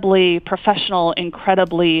incredibly professional,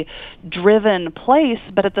 incredibly driven place,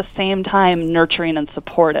 but at the same time nurturing and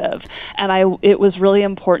supportive. And it was really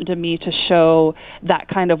important to me to show that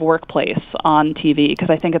kind of workplace on TV, because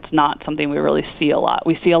I think it's not something we really see a lot.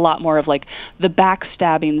 We see a lot more of like the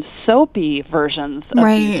backstabbing, soapy versions of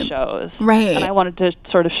these shows. Right. And I wanted to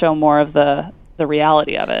sort of show more of the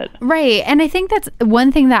reality of it. Right. And I think that's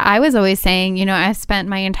one thing that I was always saying. You know, I spent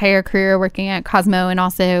my entire career working at Cosmo and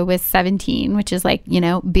also with 17, which is like, you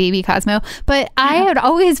know, baby Cosmo. But I had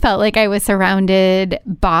always felt like I was surrounded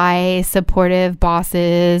by supportive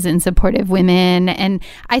bosses and supportive women. And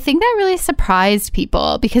I think that really surprised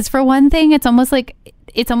people because for one thing, it's almost like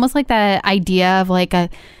that idea of like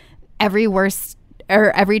every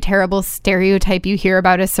terrible stereotype you hear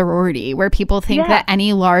about a sorority, where people think that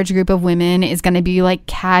any large group of women is going to be like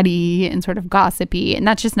catty and sort of gossipy, and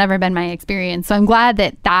that's just never been my experience. So I'm glad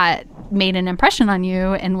that made an impression on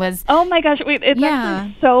you and was... Oh my gosh, it's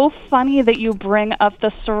actually so funny that you bring up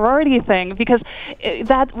the sorority thing, because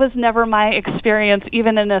that was never my experience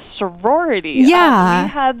even in a sorority. We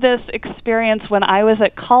had this experience when I was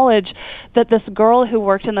at college that this girl who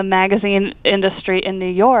worked in the magazine industry in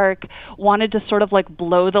New York wanted to sort of like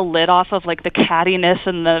blow the lid off of like the cattiness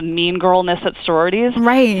and the mean girlness at sororities.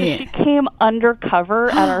 Right. So she came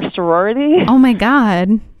undercover at our sorority. Oh my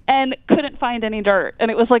God. And couldn't find any dirt.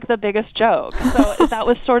 And it was like the biggest joke. So that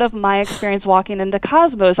was sort of my experience walking into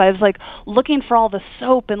Cosmos. I was like looking for all the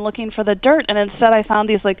soap and looking for the dirt. And instead I found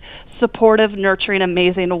these like supportive, nurturing,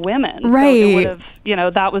 amazing women. Right. So it would have,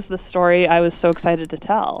 that was the story I was so excited to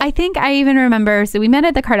tell. I think I even remember, so we met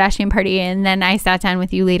at the Kardashian party, and then I sat down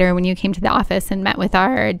with you later when you came to the office and met with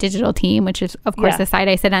our digital team, which is of course the side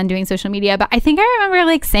I sit on doing social media. But I think I remember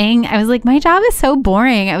like saying, I was like, my job is so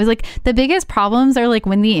boring. I was like, the biggest problems are like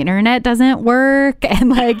when the internet doesn't work and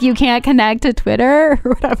like you can't connect to Twitter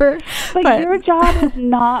or whatever. But your job is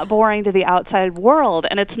not boring to the outside world,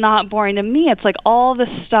 and it's not boring to me. It's like all the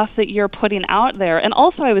stuff that you're putting out there. And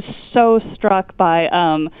also I was so struck by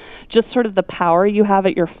just sort of the power you have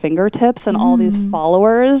at your fingertips and all these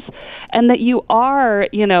followers, and that you are,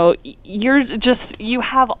 you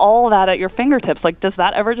have all that at your fingertips. Like, does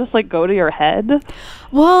that ever just like go to your head?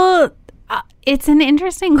 Well, It's an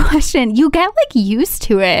interesting question. You get like used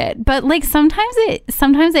to it, but like sometimes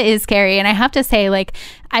it is scary. And I have to say, like,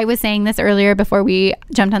 I was saying this earlier before we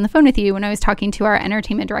jumped on the phone with you when I was talking to our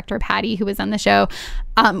entertainment director, Patti, who was on the show,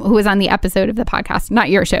 who was on the episode of the podcast, not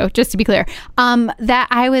your show, just to be clear, that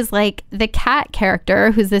I was like, the Kat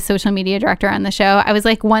character, who's the social media director on the show, I was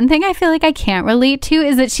like, one thing I feel like I can't relate to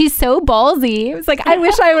is that she's so ballsy. It was like, I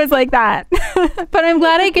wish I was like that. But I'm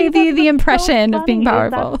glad I gave you the impression of being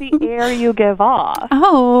powerful. That's the air you give off.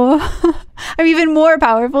 Oh, I'm even more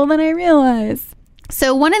powerful than I realized.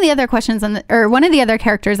 So one of the other one of the other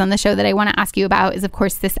characters on the show that I want to ask you about is, of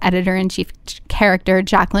course, this editor-in-chief character,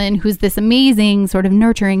 Jacqueline, who's this amazing sort of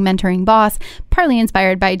nurturing, mentoring boss, partly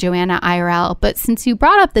inspired by Joanna IRL. But since you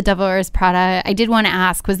brought up The Devil Wears Prada, I did want to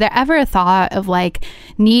ask, was there ever a thought of like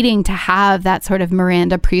needing to have that sort of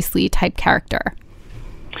Miranda Priestley type character?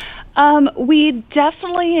 We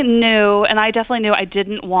definitely knew, and I definitely knew I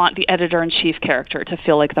didn't want the editor-in-chief character to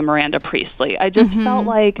feel like the Miranda Priestley. I just felt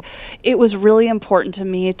like it was really important to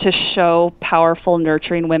me to show powerful,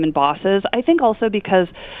 nurturing women bosses. I think also because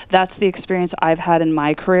that's the experience I've had in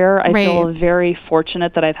my career. I feel very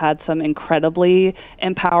fortunate that I've had some incredibly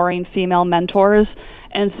empowering female mentors.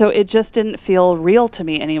 And so it just didn't feel real to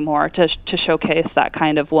me anymore to showcase that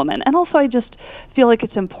kind of woman. And also I just feel like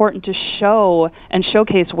it's important to show and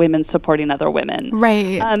showcase women supporting other women.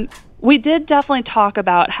 Right. We did definitely talk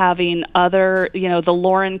about having other, the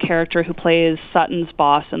Lauren character who plays Sutton's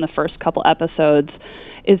boss in the first couple episodes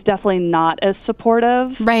is definitely not as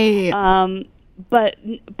supportive. Right. But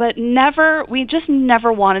we just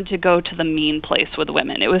never wanted to go to the mean place with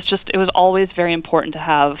women. It was always very important to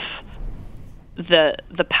have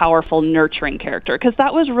the powerful nurturing character, because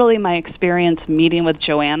that was really my experience meeting with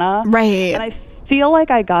Joanna. Right. And I feel like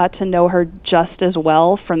I got to know her just as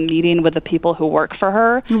well from meeting with the people who work for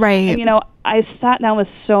her. Right. And, I sat down with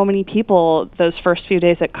so many people those first few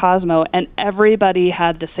days at Cosmo, and everybody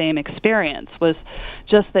had the same experience, was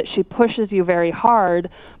just that she pushes you very hard,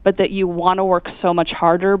 but that you want to work so much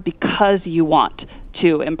harder because you want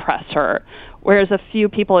to impress her. Whereas a few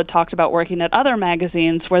people had talked about working at other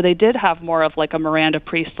magazines where they did have more of like a Miranda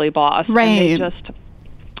Priestley boss. Right. And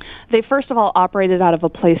they first of all operated out of a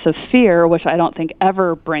place of fear, which I don't think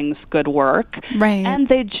ever brings good work. Right. And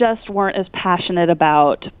they just weren't as passionate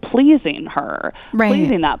about pleasing her,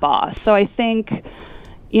 pleasing that boss. So I think,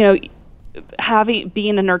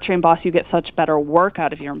 being a nurturing boss, you get such better work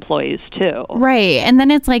out of your employees too. Right. And then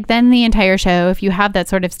it's like, then the entire show, if you have that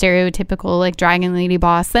sort of stereotypical like dragon lady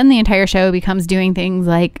boss, then the entire show becomes doing things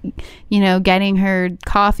like, getting her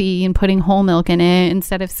coffee and putting whole milk in it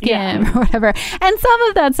instead of skim or whatever. And some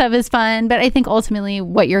of that stuff is fun, but I think ultimately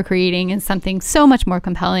what you're creating is something so much more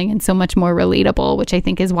compelling and so much more relatable, which I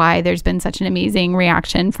think is why there's been such an amazing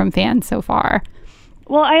reaction from fans so far.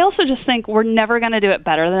 Well, I also just think we're never going to do it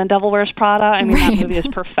better than Devil Wears Prada. I mean, that movie is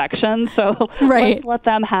perfection. So let's let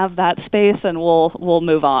them have that space and we'll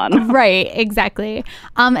move on. Right, exactly.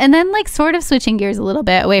 And then like sort of switching gears a little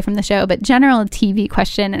bit away from the show, but general TV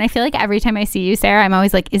question. And I feel like every time I see you, Sarah, I'm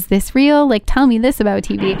always like, is this real? Like, tell me this about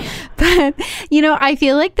TV. But, I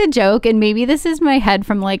feel like the joke, and maybe this is my head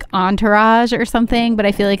from like Entourage or something, but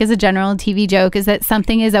I feel like as a general TV joke is that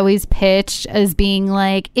something is always pitched as being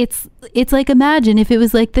like, it's like, imagine if it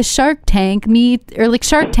was like the Shark Tank meets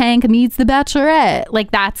The Bachelorette. Like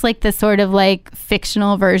that's like the sort of like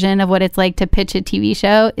fictional version of what it's like to pitch a TV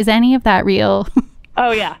show. Is any of that real?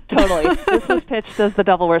 Oh yeah, totally. This was pitched as The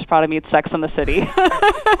Devil Wears Prada meets Sex and the City.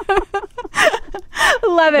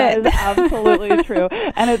 Love it. That is absolutely true.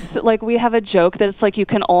 And it's like we have a joke that it's like you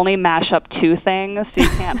can only mash up two things. So you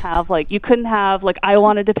can't have you couldn't have I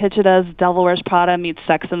wanted to pitch it as Devil Wears Prada meets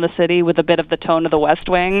Sex and the City with a bit of the tone of the West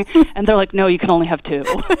Wing. And they're like, no, you can only have two.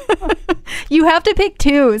 You have to pick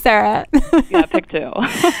two, Sarah. Yeah, pick two.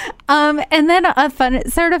 And then a fun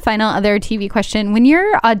sort of final other TV question. When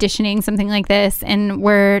you're auditioning something like this, and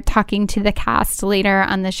we're talking to the cast later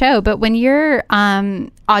on the show, but when you're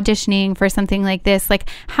auditioning for something like this, like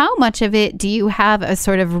how much of it do you have a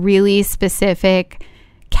sort of really specific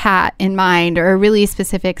Kat in mind or a really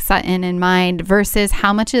specific Sutton in mind versus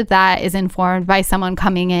how much of that is informed by someone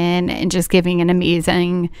coming in and just giving an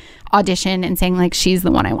amazing audition and saying like, she's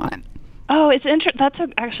the one I want? Oh, that's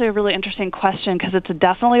actually a really interesting question because it's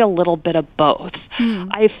definitely a little bit of both.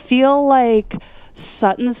 I feel like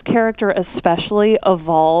Sutton's character especially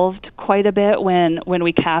evolved quite a bit when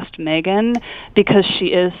we cast Meghann because she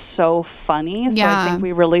is so funny. So I think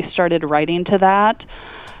we really started writing to that.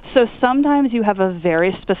 So sometimes you have a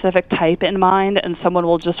very specific type in mind and someone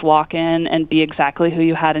will just walk in and be exactly who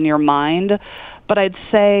you had in your mind. But I'd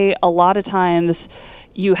say a lot of times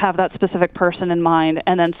you have that specific person in mind,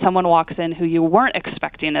 and then someone walks in who you weren't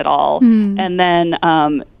expecting at all, and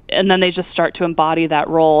then they just start to embody that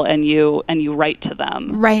role, and you write to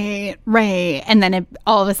them. Right. And then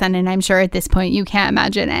all of a sudden, I'm sure at this point, you can't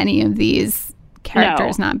imagine any of these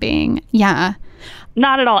characters not being,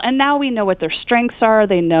 Not at all. And now we know what their strengths are.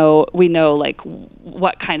 We know like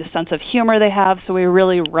what kind of sense of humor they have. So we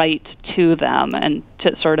really write to them and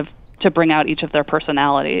to sort of to bring out each of their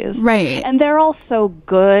personalities. Right. And they're all so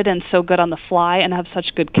good and so good on the fly and have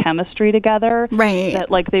such good chemistry together. Right. That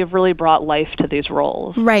like they've really brought life to these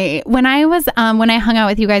roles. Right. When I was when I hung out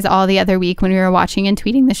with you guys all the other week when we were watching and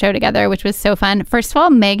tweeting the show together, which was so fun. First of all,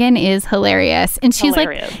 Meghann is hilarious. And she's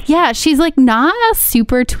she's like not a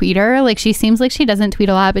super tweeter. Like she seems like she doesn't tweet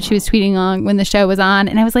a lot, but she was tweeting on when the show was on.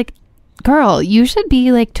 And I was like, girl, you should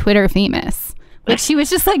be like Twitter famous. Like she was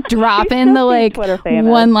just like dropping the like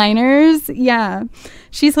one-liners. Yeah,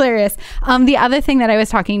 she's hilarious. The other thing that I was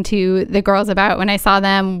talking to the girls about when I saw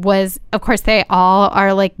them was, of course, they all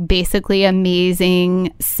are like basically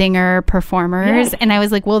amazing singer performers. Yes. And I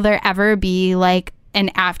was like, will there ever be like an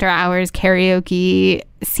after hours karaoke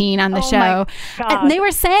scene on the show? And they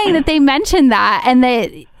were saying that they mentioned that, and that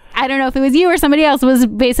I don't know if it was you or somebody else was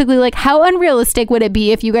basically like, how unrealistic would it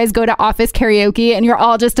be if you guys go to office karaoke and you're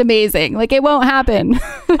all just amazing? Like, it won't happen.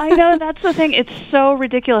 I know, that's the thing. It's so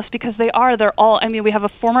ridiculous because they're all, I mean, we have a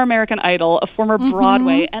former American Idol, a former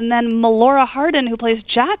Broadway, and then Melora Hardin, who plays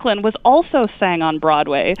Jacqueline, was also sang on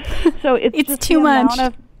Broadway. So it's just too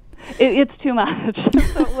much. It's too much.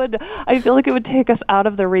 So I feel like it would take us out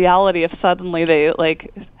of the reality if suddenly they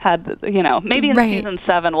like had, maybe in season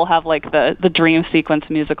 7 we'll have like the dream sequence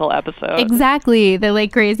musical episode. Exactly. The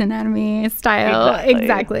like Grey's Anatomy style.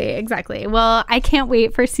 Exactly. Well, I can't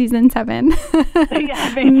wait for season 7.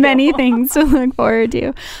 Many things to look forward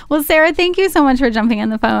to. Well, Sarah, thank you so much for jumping on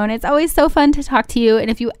the phone. It's always so fun to talk to you.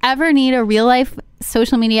 And if you ever need a real life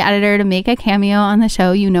social media editor to make a cameo on the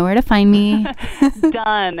show, you know where to find me.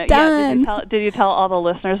 Done. Yeah, did you tell all the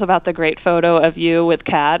listeners about the great photo of you with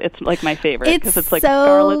Kat? It's like my favorite because it's like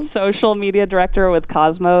Scarlett's social media director with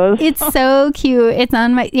Cosmos. It's so cute. It's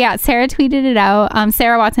on my Sarah tweeted it out.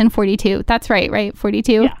 Sarah Watson 42. That's right?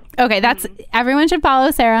 42. Yeah. Okay, that's everyone should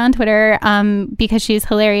follow Sarah on Twitter because she's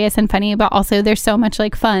hilarious and funny, but also there's so much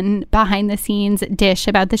like fun behind the scenes dish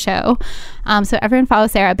about the show. So everyone follow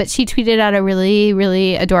Sarah, but she tweeted out a really,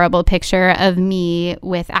 really adorable picture of me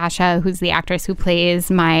with Asha, who's the actress who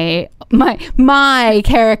plays my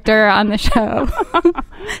character on the show.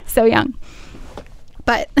 So young.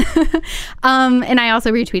 But and I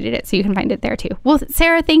also retweeted it, so you can find it there too. Well,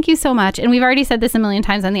 Sarah, thank you so much. And we've already said this a million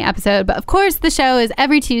times on the episode, but of course the show is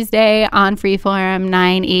every Tuesday on Freeform,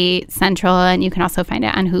 9/8 Central, and you can also find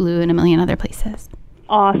it on Hulu and a million other places.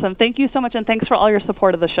 Awesome. Thank you so much, and thanks for all your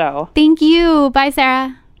support of the show. Thank you. Bye,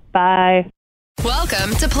 Sarah. Bye.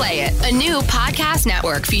 Welcome to Play It, a new podcast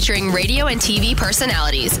network featuring radio and TV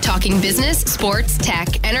personalities talking business, sports, tech,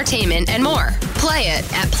 entertainment, and more. Play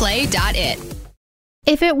it at play.it.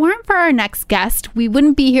 If it weren't for our next guest, we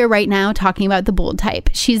wouldn't be here right now talking about The Bold Type.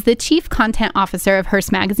 She's the chief content officer of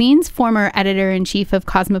Hearst Magazines, former editor-in-chief of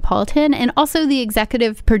Cosmopolitan, and also the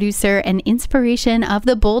executive producer and inspiration of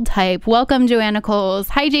The Bold Type. Welcome, Joanna Coles.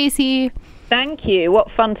 Hi, JC. Thank you. What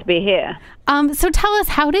fun to be here. So tell us,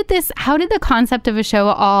 how did the concept of a show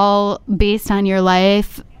all based on your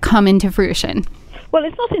life come into fruition? Well,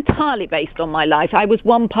 it's not entirely based on my life. I was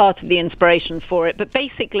one part of the inspiration for it, but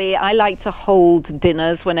basically I like to hold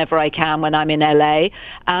dinners whenever I can when I'm in LA,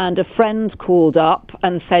 and a friend called up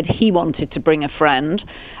and said he wanted to bring a friend.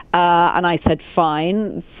 And I said,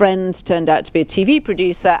 fine. Friend turned out to be a TV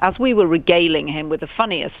producer. As we were regaling him with the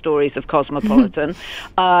funniest stories of Cosmopolitan,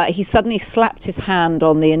 he suddenly slapped his hand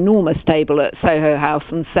on the enormous table at Soho House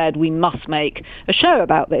and said, we must make a show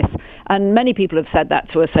about this. And many people have said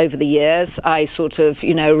that to us over the years. I sort of,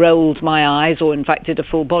 rolled my eyes, or in fact did a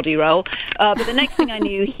full body roll. But the next thing I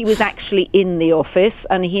knew, he was actually in the office,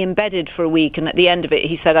 and he embedded for a week. And at the end of it,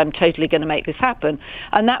 he said, I'm totally going to make this happen.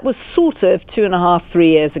 And that was sort of 2.5,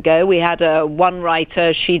 3 years ago. We had one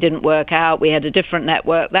writer, she didn't work out. We had a different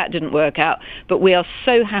network, that didn't work out. But we are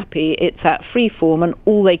so happy it's at Freeform, and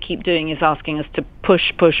all they keep doing is asking us to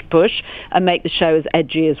push, and make the show as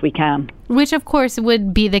edgy as we can. Which, of course,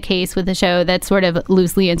 would be the case with a show that's sort of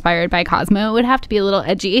loosely inspired by Cosmo. It would have to be a little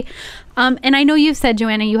edgy. And I know you've said,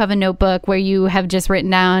 Joanna, you have a notebook where you have just written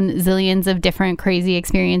down zillions of different crazy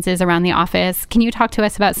experiences around the office. Can you talk to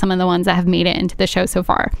us about some of the ones that have made it into the show so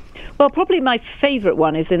far? Well, probably my favourite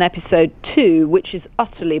one is in episode 2, which is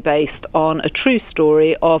utterly based on a true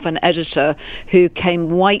story of an editor who came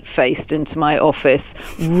white-faced into my office,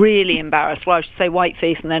 really embarrassed. Well, I should say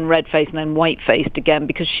white-faced and then red-faced and then white-faced again,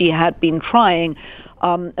 because she had been trying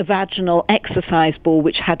a vaginal exercise ball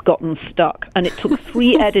which had gotten stuck, and it took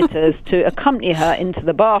 3 editors to accompany her into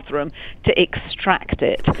the bathroom to extract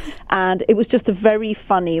it. And it was just a very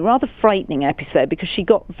funny, rather frightening episode, because she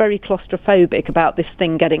got very claustrophobic about this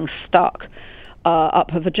thing getting stuck up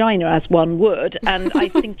her vagina, as one would, and I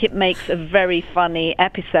think it makes a very funny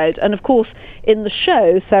episode. And of course, in the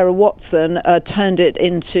show, Sarah Watson turned it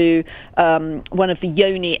into one of the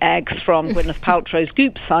yoni eggs from Gwyneth Paltrow's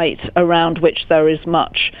Goop site, around which there is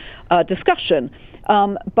much discussion.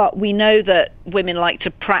 But we know that women like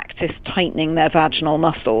to practice tightening their vaginal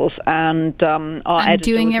muscles, and our editor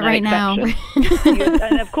doing it right now.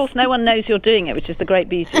 And of course, no one knows you're doing it, which is the great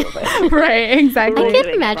beauty of it. Right, exactly. I can't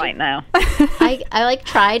imagine. Right now. I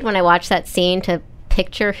tried when I watched that scene to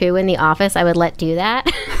picture who in the office I would let do that.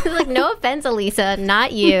 Like, no offense, Elisa,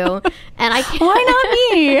 not you. And I can't. Why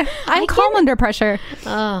not me? I'm calm under pressure.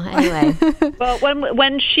 Oh, anyway. Well,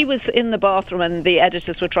 when she was in the bathroom and the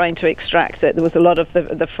editors were trying to extract it, there was a lot of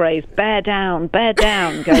the phrase bear down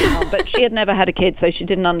going on, but she had never had a kid, so she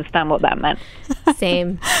didn't understand what that meant.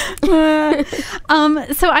 Same.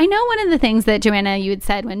 So I know one of the things that, Joanna, you had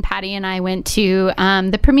said when Patti and I went to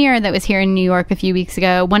the premiere that was here in New York a few weeks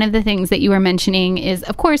ago, one of the things that you were mentioning is,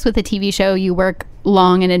 of course, with a TV show, you work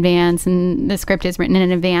long in advance and the script is written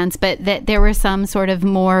in advance, but that there were some sort of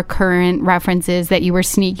more current references that you were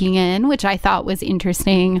sneaking in, which I thought was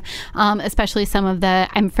interesting, especially some of the,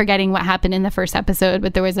 I'm forgetting what happened in the first episode,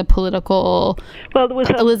 but there was a political, well, there was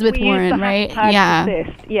Elizabeth Warren, right? Yeah.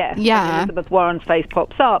 Yes. Yeah. Elizabeth Warren's face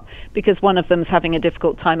pops up because one of them's having a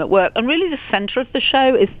difficult time at work. And really the center of the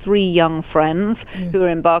show is 3 young friends who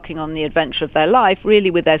are embarking on the adventure of their life,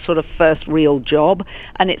 really with their sort of first real job.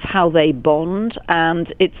 And it's how they bond.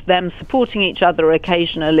 And it's them supporting each other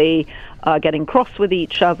occasionally, getting cross with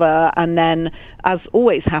each other, and then, as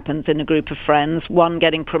always happens in a group of friends, one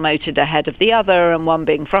getting promoted ahead of the other and one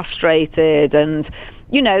being frustrated. And,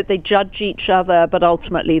 you know, they judge each other, but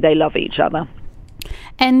ultimately they love each other.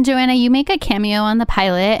 And Joanna, you make a cameo on the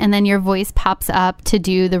pilot, and then your voice pops up to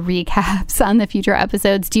do the recaps on the future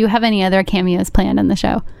episodes. Do you have any other cameos planned on the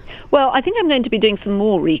show? Well, I think I'm going to be doing some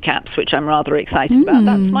more recaps, which I'm rather excited about.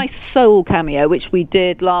 That's my sole cameo, which we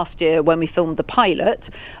did last year when we filmed the pilot,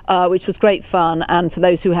 which was great fun. And for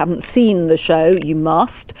those who haven't seen the show, you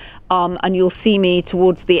must. And you'll see me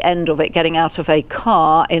towards the end of it getting out of a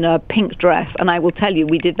car in a pink dress. And I will tell you,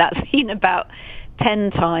 we did that scene about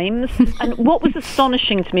 10 times. And what was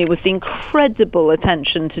astonishing to me was the incredible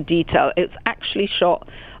attention to detail. It's actually shot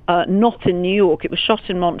not in New York. It was shot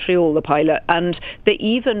in Montreal, the pilot, and they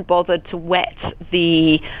even bothered to wet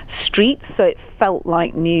the streets so it felt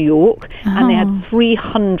like New York. And they had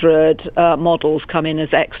 300 models come in as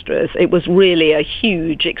extras. It was really a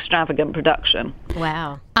huge, extravagant production.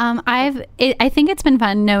 Wow. I think it's been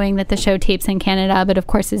fun knowing that the show tapes in Canada, but of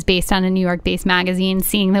course is based on a New York-based magazine,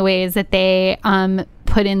 seeing the ways that they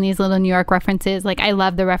put in these little New York references. Like, I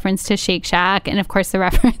love the reference to Shake Shack, and of course the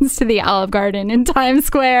reference to the Olive Garden in Times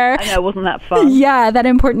Square. I know, wasn't that fun? Yeah, that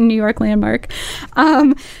important New York landmark.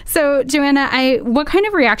 So Joanna, what kind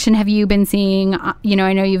of reaction have you been seeing? You know,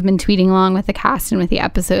 I know you've been tweeting along with the cast and with the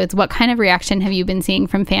episodes. What kind of reaction have you been seeing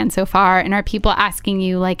from fans so far? And are people asking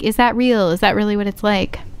you, like, is that real? Is that really what it's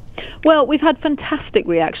like? Well, we've had fantastic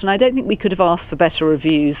reaction. I don't think we could have asked for better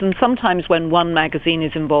reviews. And sometimes when one magazine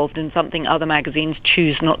is involved in something, other magazines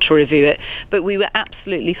choose not to review it. But we were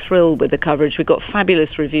absolutely thrilled with the coverage. We got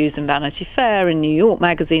fabulous reviews in Vanity Fair, in New York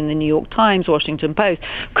Magazine, the New York Times, Washington Post.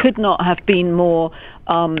 Could not have been more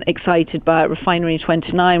excited by it. Refinery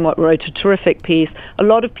 29 wrote a terrific piece. A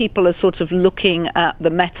lot of people are sort of looking at the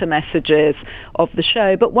meta messages of the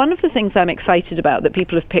show. But one of the things I'm excited about that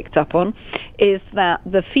people have picked up on is that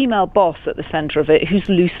the female boss at the center of it, who's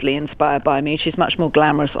loosely inspired by me, she's much more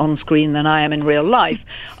glamorous on screen than I am in real life,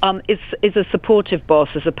 is a supportive boss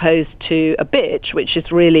as opposed to a bitch, which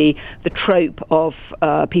is really the trope of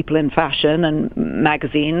people in fashion and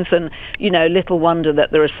magazines. And, you know, little wonder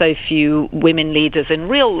that there are so few women leaders in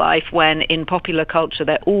real life when in popular culture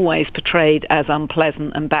they're always portrayed as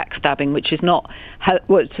unpleasant and backstabbing, which is not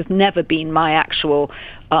which has never been my actual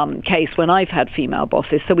case when I've had female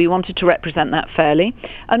bosses. So we wanted to represent that fairly.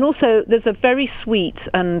 And also there's a very sweet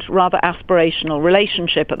and rather aspirational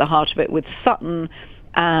relationship at the heart of it with Sutton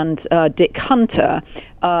and Dick Hunter,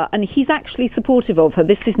 and he's actually supportive of her.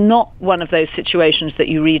 This is not one of those situations that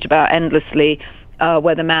you read about endlessly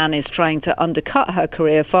where the man is trying to undercut her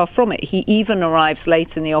career. Far from it. He even arrives late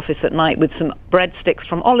in the office at night with some breadsticks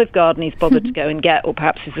from Olive Garden he's bothered to go and get, or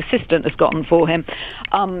perhaps his assistant has gotten for him,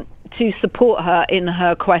 to support her in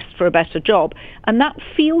her quest for a better job. And that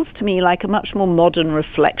feels to me like a much more modern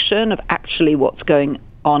reflection of actually what's going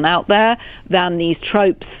on out there than these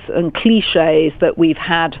tropes and cliches that we've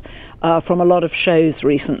had from a lot of shows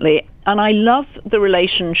recently. And I love the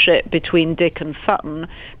relationship between Dick and Sutton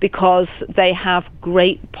because they have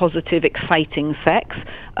great, positive, exciting sex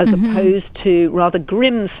as opposed to rather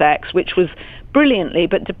grim sex, which was brilliantly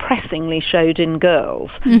but depressingly showed in Girls.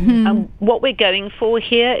 And what we're going for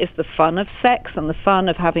here is the fun of sex and the fun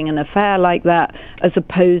of having an affair like that, as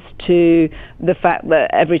opposed to the fact that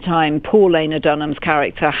every time Paul Lena Dunham's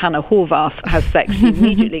character, Hannah Horvath, has sex, she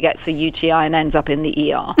immediately gets a UTI and ends up in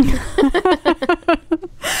the ER.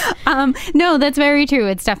 No, that's very true.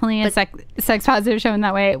 It's definitely a sex positive show in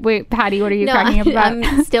that way. Wait, Patty, what are you cracking up about?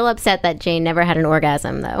 I'm still upset that Jane never had an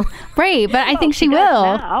orgasm, though. Right, but I think she will.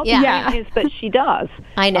 Now. Yeah. Is that she does.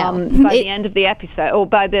 I know. By the end of the episode, or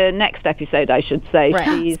by the next episode, I should say.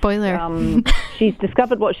 Right. Spoiler. She's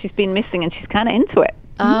discovered what she's been missing, and she's kind of into it.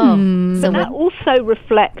 Oh. So that also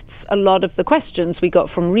reflects a lot of the questions we got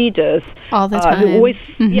from readers all the time, who always,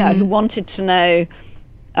 who wanted to know,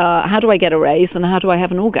 how do I get a raise and how do I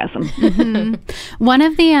have an orgasm? One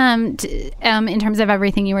of the, in terms of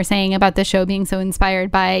everything you were saying about the show being so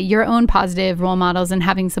inspired by your own positive role models and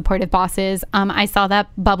having supportive bosses, I saw that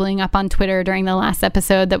bubbling up on Twitter during the last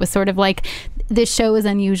episode that was sort of like, this show is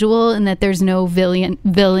unusual in that there's no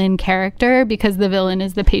villain character because the villain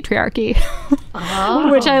is the patriarchy,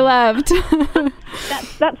 which I loved.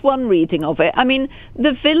 That's one reading of it. I mean,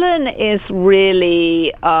 the villain is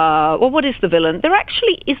really, what is the villain? There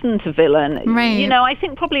actually isn't a villain. Right. You know, I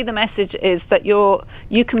think probably the message is that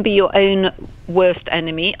you can be your own worst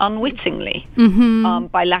enemy unwittingly,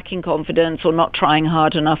 by lacking confidence or not trying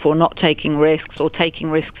hard enough or not taking risks or taking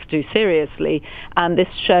risks too seriously. And this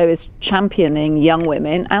show is championing young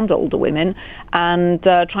women and older women and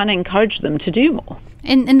trying to encourage them to do more.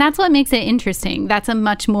 And that's what makes it interesting. That's a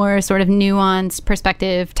much more sort of nuanced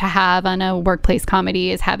perspective to have on a workplace comedy,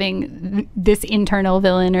 is having this internal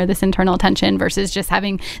villain or this internal tension versus just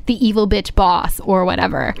having the evil bitch boss or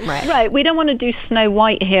whatever. Right. We don't want to do Snow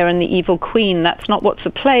White here and the evil queen. That's not what's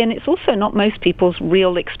at play, and it's also not most people's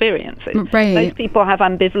real experiences. Right. Most people have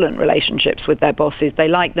ambivalent relationships with their bosses. They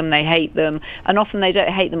like them, they hate them, and often they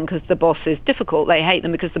don't hate them because the boss is difficult. They hate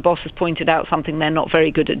them because the boss has pointed out something they're not very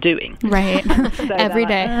good at doing. Right. So every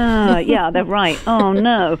day. Yeah, they're right. Oh,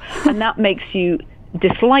 no. And that makes you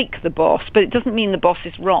dislike the boss, but it doesn't mean the boss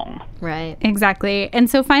is wrong. Right. Exactly. And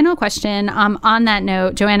so final question, on that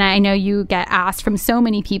note, Joanna, I know you get asked from so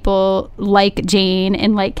many people like Jane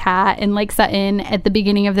and like Kat and like Sutton at the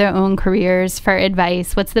beginning of their own careers for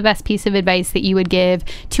advice. What's the best piece of advice that you would give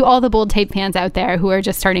to all the Bold Type fans out there who are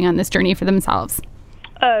just starting on this journey for themselves?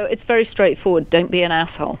 Oh, it's very straightforward. Don't be an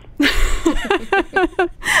asshole.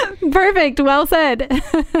 Perfect. Well said.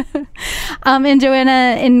 And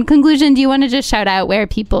Joanna, in conclusion, do you want to just shout out where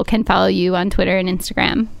people can follow you on Twitter and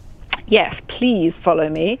Instagram? Yes, please follow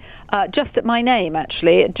me. Just at my name,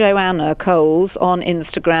 actually, Joanna Coles on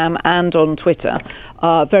Instagram and on Twitter.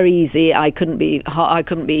 Very easy. I couldn't be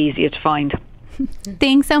easier to find.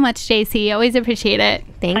 Thanks so much, JC. Always appreciate it.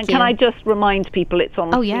 Thank you. Can I just remind people it's on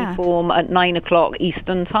Freeform at 9:00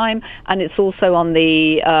 Eastern time, and it's also on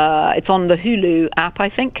the Hulu app. I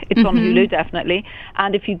think it's on Hulu, definitely.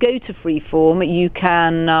 And if you go to Freeform, you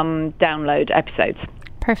can download episodes.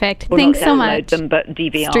 Perfect. Or Thanks not so download much. them, but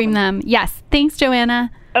DVR Stream them. Yes. Thanks,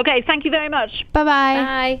 Joanna. Okay. Thank you very much. Bye-bye.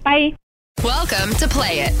 Bye. Bye. Welcome to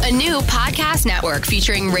Play It, a new podcast network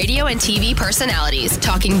featuring radio and TV personalities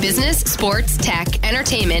talking business, sports, tech,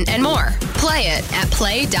 entertainment, and more. Play it at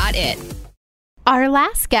play.it. Our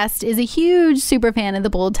last guest is a huge super fan of the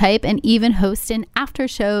Bold Type and even hosts an after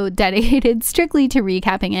show dedicated strictly to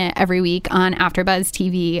recapping it every week on AfterBuzz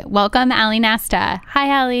TV. Welcome, Ali Nasta.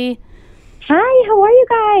 Hi, Ali. Hi, how are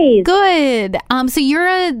you guys? Good. So you're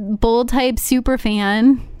a Bold Type super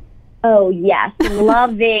fan. Oh, yes.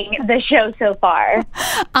 Loving the show so far.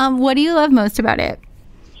 What do you love most about it?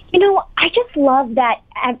 You know, I just love that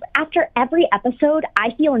after every episode, I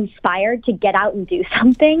feel inspired to get out and do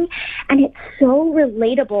something. And it's so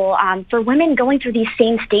relatable for women going through these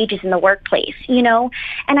same stages in the workplace, you know?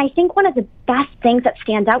 And I think one of the best things that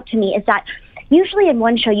stands out to me is that usually in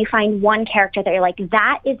one show, you find one character that you're like,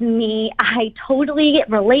 that is me. I totally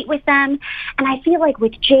relate with them. And I feel like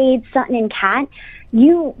with Jade, Sutton, and Kat,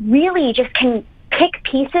 you really just can pick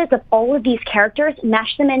pieces of all of these characters,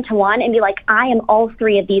 mesh them into one, and be like, I am all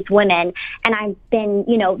three of these women, and I've been,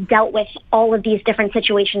 dealt with all of these different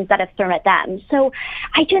situations that have thrown at them. So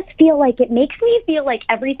I just feel like it makes me feel like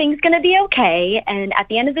everything's going to be okay, and at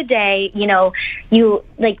the end of the day, you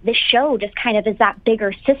like this show just kind of is that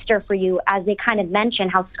bigger sister for you, as they kind of mention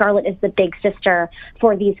how Scarlett is the big sister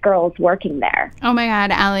for these girls working there. Oh my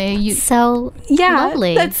God, Allie, you so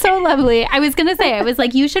lovely. That's so lovely. I was gonna say, I was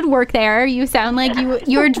like, you should work there. You sound like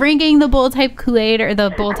you're drinking the Bold Type Kool-Aid, or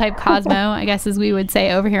the Bold Type Cosmo, I guess as we would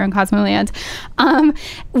say over here in Cosmo Land.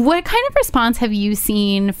 What kind of response have you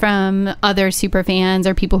seen from other super fans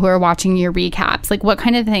or people who are watching your recaps? Like, what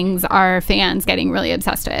kind of things are fans getting really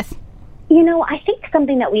obsessed with? I think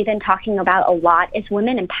something that we've been talking about a lot is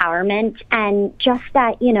women empowerment, and just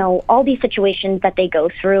that, all these situations that they go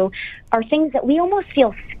through are things that we almost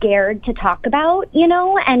feel scared to talk about,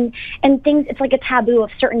 and things, it's like a taboo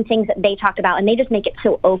of certain things that they talk about, and they just make it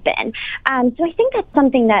so open. So I think that's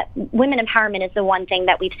something that women empowerment is the one thing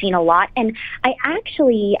that we've seen a lot. And I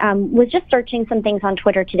actually was just searching some things on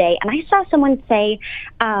Twitter today, and I saw someone say,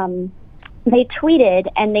 they tweeted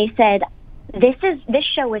and they said, this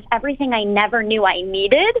show is everything I never knew I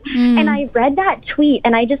needed. And I read that tweet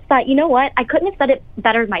and I just thought, you know what? I couldn't have said it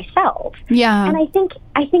better myself. Yeah. And I think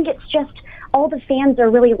it's just all the fans are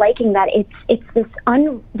really liking that. It's this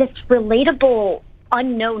relatable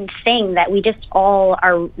unknown thing that we just all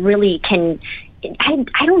are really can.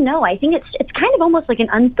 I don't know. I think it's kind of almost like an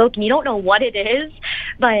unspoken. You don't know what it is,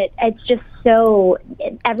 but it's just so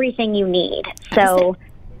everything you need. So.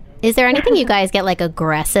 Is there anything you guys get like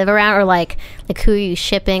aggressive around, or like who are you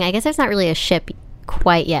shipping? I guess there's not really a ship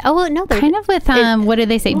quite yet. Oh, well, no, kind of with what did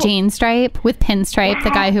they say? Jane Stripe with Pinstripe,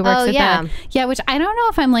 the guy who works at which I don't know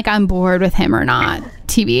if I'm like on board with him or not.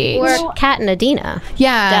 TBH. Or Kat and Adina.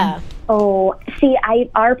 Yeah. Duh. Oh, see,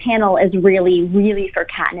 our panel is really, really for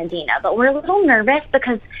Kat and Adina, but we're a little nervous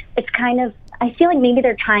because it's kind of, I feel like maybe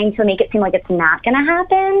they're trying to make it seem like it's not going to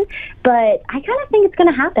happen, but I kind of think it's going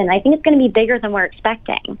to happen. I think it's going to be bigger than we're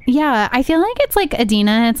expecting. Yeah, I feel like it's like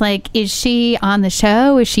Adina. It's like, is she on the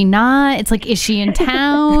show? Is she not? It's like, is she in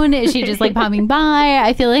town? Is she just like popping by?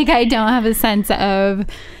 I feel like I don't have a sense of,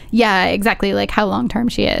 exactly like how long-term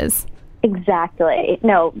she is. Exactly.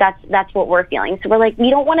 No, that's what we're feeling. So we're like,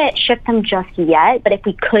 we don't want to ship them just yet, but if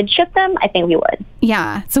we could ship them, I think we would.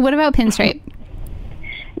 Yeah. So what about Pinstripe?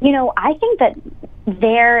 I think that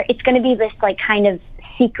it's going to be this like kind of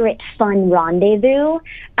secret fun rendezvous.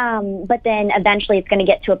 But then eventually it's going to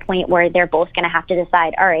get to a point where they're both going to have to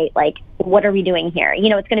decide, all right, like, what are we doing here?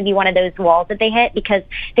 It's going to be one of those walls that they hit because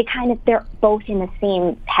they're both in the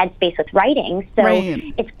same headspace with writing. So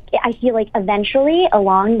I feel like eventually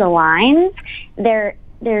along the lines,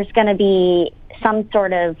 there's going to be some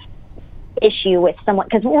sort of issue with someone,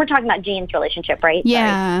 because we're talking about Jane's relationship, right?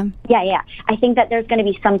 Yeah. Sorry. Yeah. I think that there's going to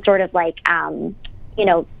be some sort of like,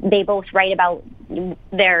 they both write about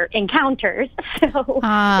their encounters. So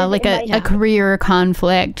like a career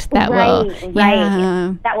conflict that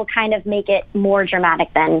that will kind of make it more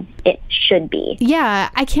dramatic than it should be. Yeah.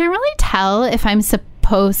 I can't really tell if I'm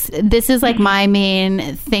this is like my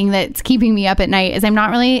main thing that's keeping me up at night is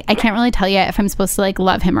I can't really tell yet if I'm supposed to like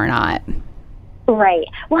love him or not. Right.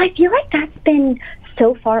 Well, I feel like that's been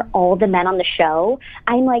so far all the men on the show.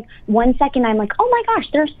 I'm like, one second I'm like, oh my gosh,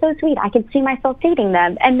 they're so sweet. I could see myself dating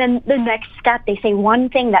them. And then the next step, they say one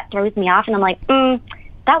thing that throws me off, and I'm like,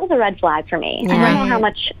 that was a red flag for me. Yeah. I don't know how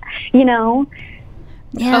much,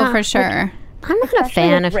 Yeah. Oh, for sure. I'm not a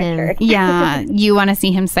fan of him. Yeah, you want to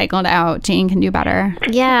see him cycled out. Jane can do better.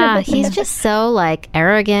 Yeah, he's just so like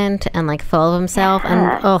arrogant and like full of himself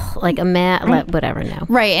and like a man, like, whatever. No,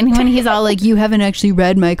 right. And when he's all like, "You haven't actually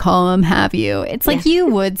read my column, have you?" It's like you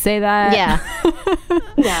would say that.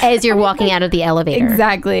 Yeah. As you're walking out of the elevator.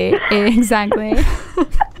 Exactly.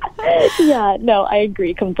 Yeah, no, I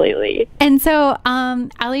agree completely. And so,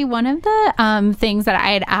 Allie, one of the things that I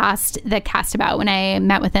had asked the cast about when I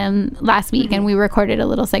met with them last week and we recorded a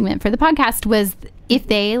little segment for the podcast was if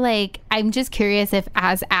they like, I'm just curious if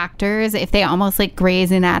as actors, if they almost like Grey's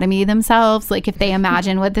Anatomy themselves, like if they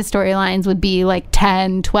imagine what the storylines would be like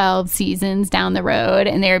 10, 12 seasons down the road.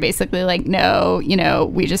 And they were basically like, no,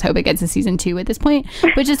 we just hope it gets to season 2 at this point,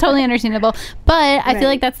 which is totally understandable. But I feel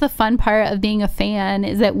like that's the fun part of being a fan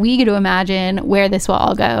is that we get to imagine where this will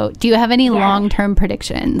all go. Do you have any long-term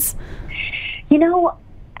predictions?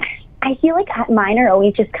 I feel like mine are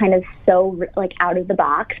always just kind of so like out of the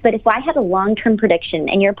box. But if I had a long-term prediction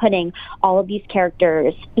and you're putting all of these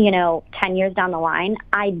characters, 10 years down the line,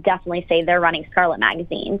 I definitely say they're running Scarlet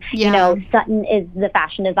Magazine. Yeah. Sutton is the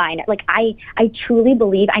fashion designer. Like I truly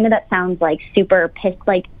believe, I know that sounds like super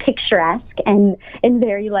picturesque and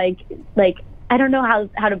very like I don't know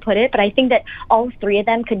how to put it, but I think that all three of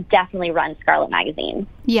them could definitely run Scarlet Magazine.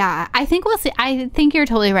 Yeah, I think we'll see. I think you're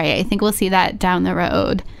totally right. I think we'll see that down the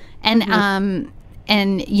road. And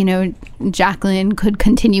Jacqueline could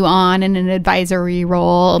continue on in an advisory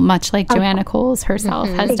role, much like Joanna Coles herself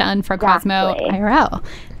has done for Cosmo IRL.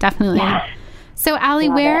 Definitely. Yeah. So, Allie,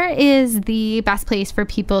 where is the best place for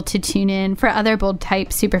people to tune in, for other Bold Type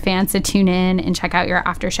superfans to tune in and check out your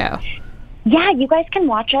after show? Yeah, you guys can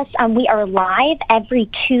watch us. We are live every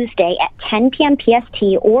Tuesday at 10 p.m.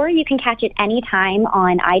 PST, or you can catch it anytime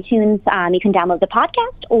on iTunes. You can download the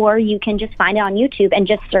podcast, or you can just find it on YouTube and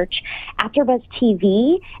just search AfterBuzz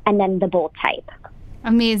TV and then the Bold Type.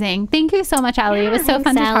 Amazing. Thank you so much, Allie. It was so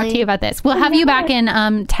fun to talk to you about this. We'll have you back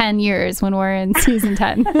in 10 years when we're in season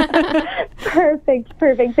 10. Perfect.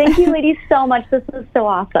 Thank you, ladies, so much. This was so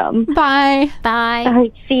awesome. Bye. All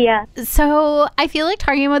right, see ya. So I feel like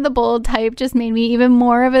talking about the Bold Type just made me even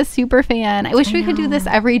more of a super fan. I wish we could do this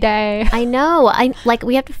every day. I know.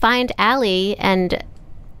 We have to find Allie and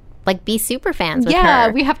be super fans with her.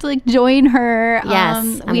 Yeah, we have to join her.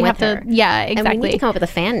 Yes, we have to. Yeah, exactly. And we need to come up with a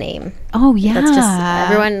fan name. Oh yeah, that's just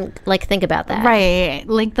everyone think about that. Right,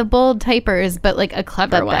 like the Bold Typers, but a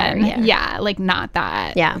clever one. Yeah, not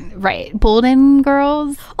that. Yeah, right. Bolden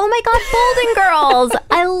Girls. Oh my God, Bolden Girls!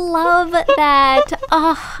 I love that.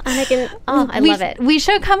 I love it. We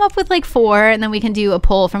should come up with 4, and then we can do a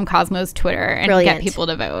poll from Cosmo's Twitter and get people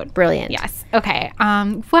to vote. Brilliant. Yes. Okay.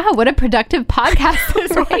 Wow, what a productive podcast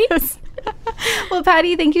this was. Well,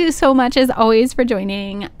 Patti, thank you so much as always for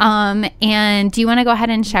joining. And do you want to go ahead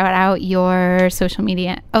and shout out your social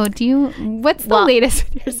media? Oh, what's the latest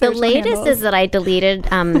with your social The latest handles? is that I deleted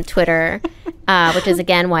Twitter, which is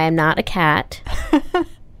again why I'm not a cat.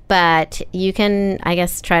 But you can, I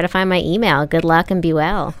guess, try to find my email. Good luck and be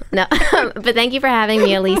well. No, but thank you for having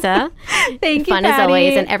me, Elisa. Thank you, Fun Patti. as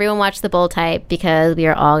always. And everyone watch The Bold Type because we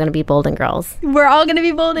are all going to be Bolden Girls. We're all going to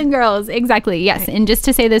be Bolden Girls. Exactly. Yes. And just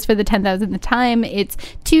to say this for the 10,000th time, it's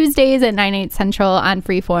Tuesdays at 9/8 Central on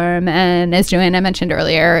Freeform. And as Joanna mentioned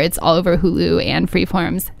earlier, it's all over Hulu and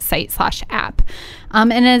Freeform's site/app.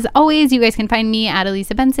 And as always, you guys can find me at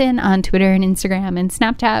Elisa Benson on Twitter and Instagram and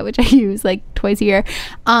Snapchat, which I use twice a year.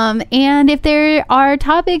 And if there are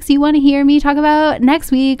topics you want to hear me talk about next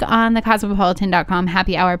week on the Cosmopolitan.com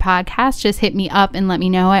Happy Hour podcast, just hit me up and let me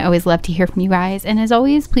know. I always love to hear from you guys. And as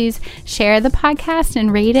always, please share the podcast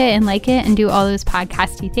and rate it and like it and do all those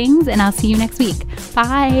podcasty things. And I'll see you next week.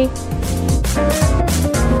 Bye.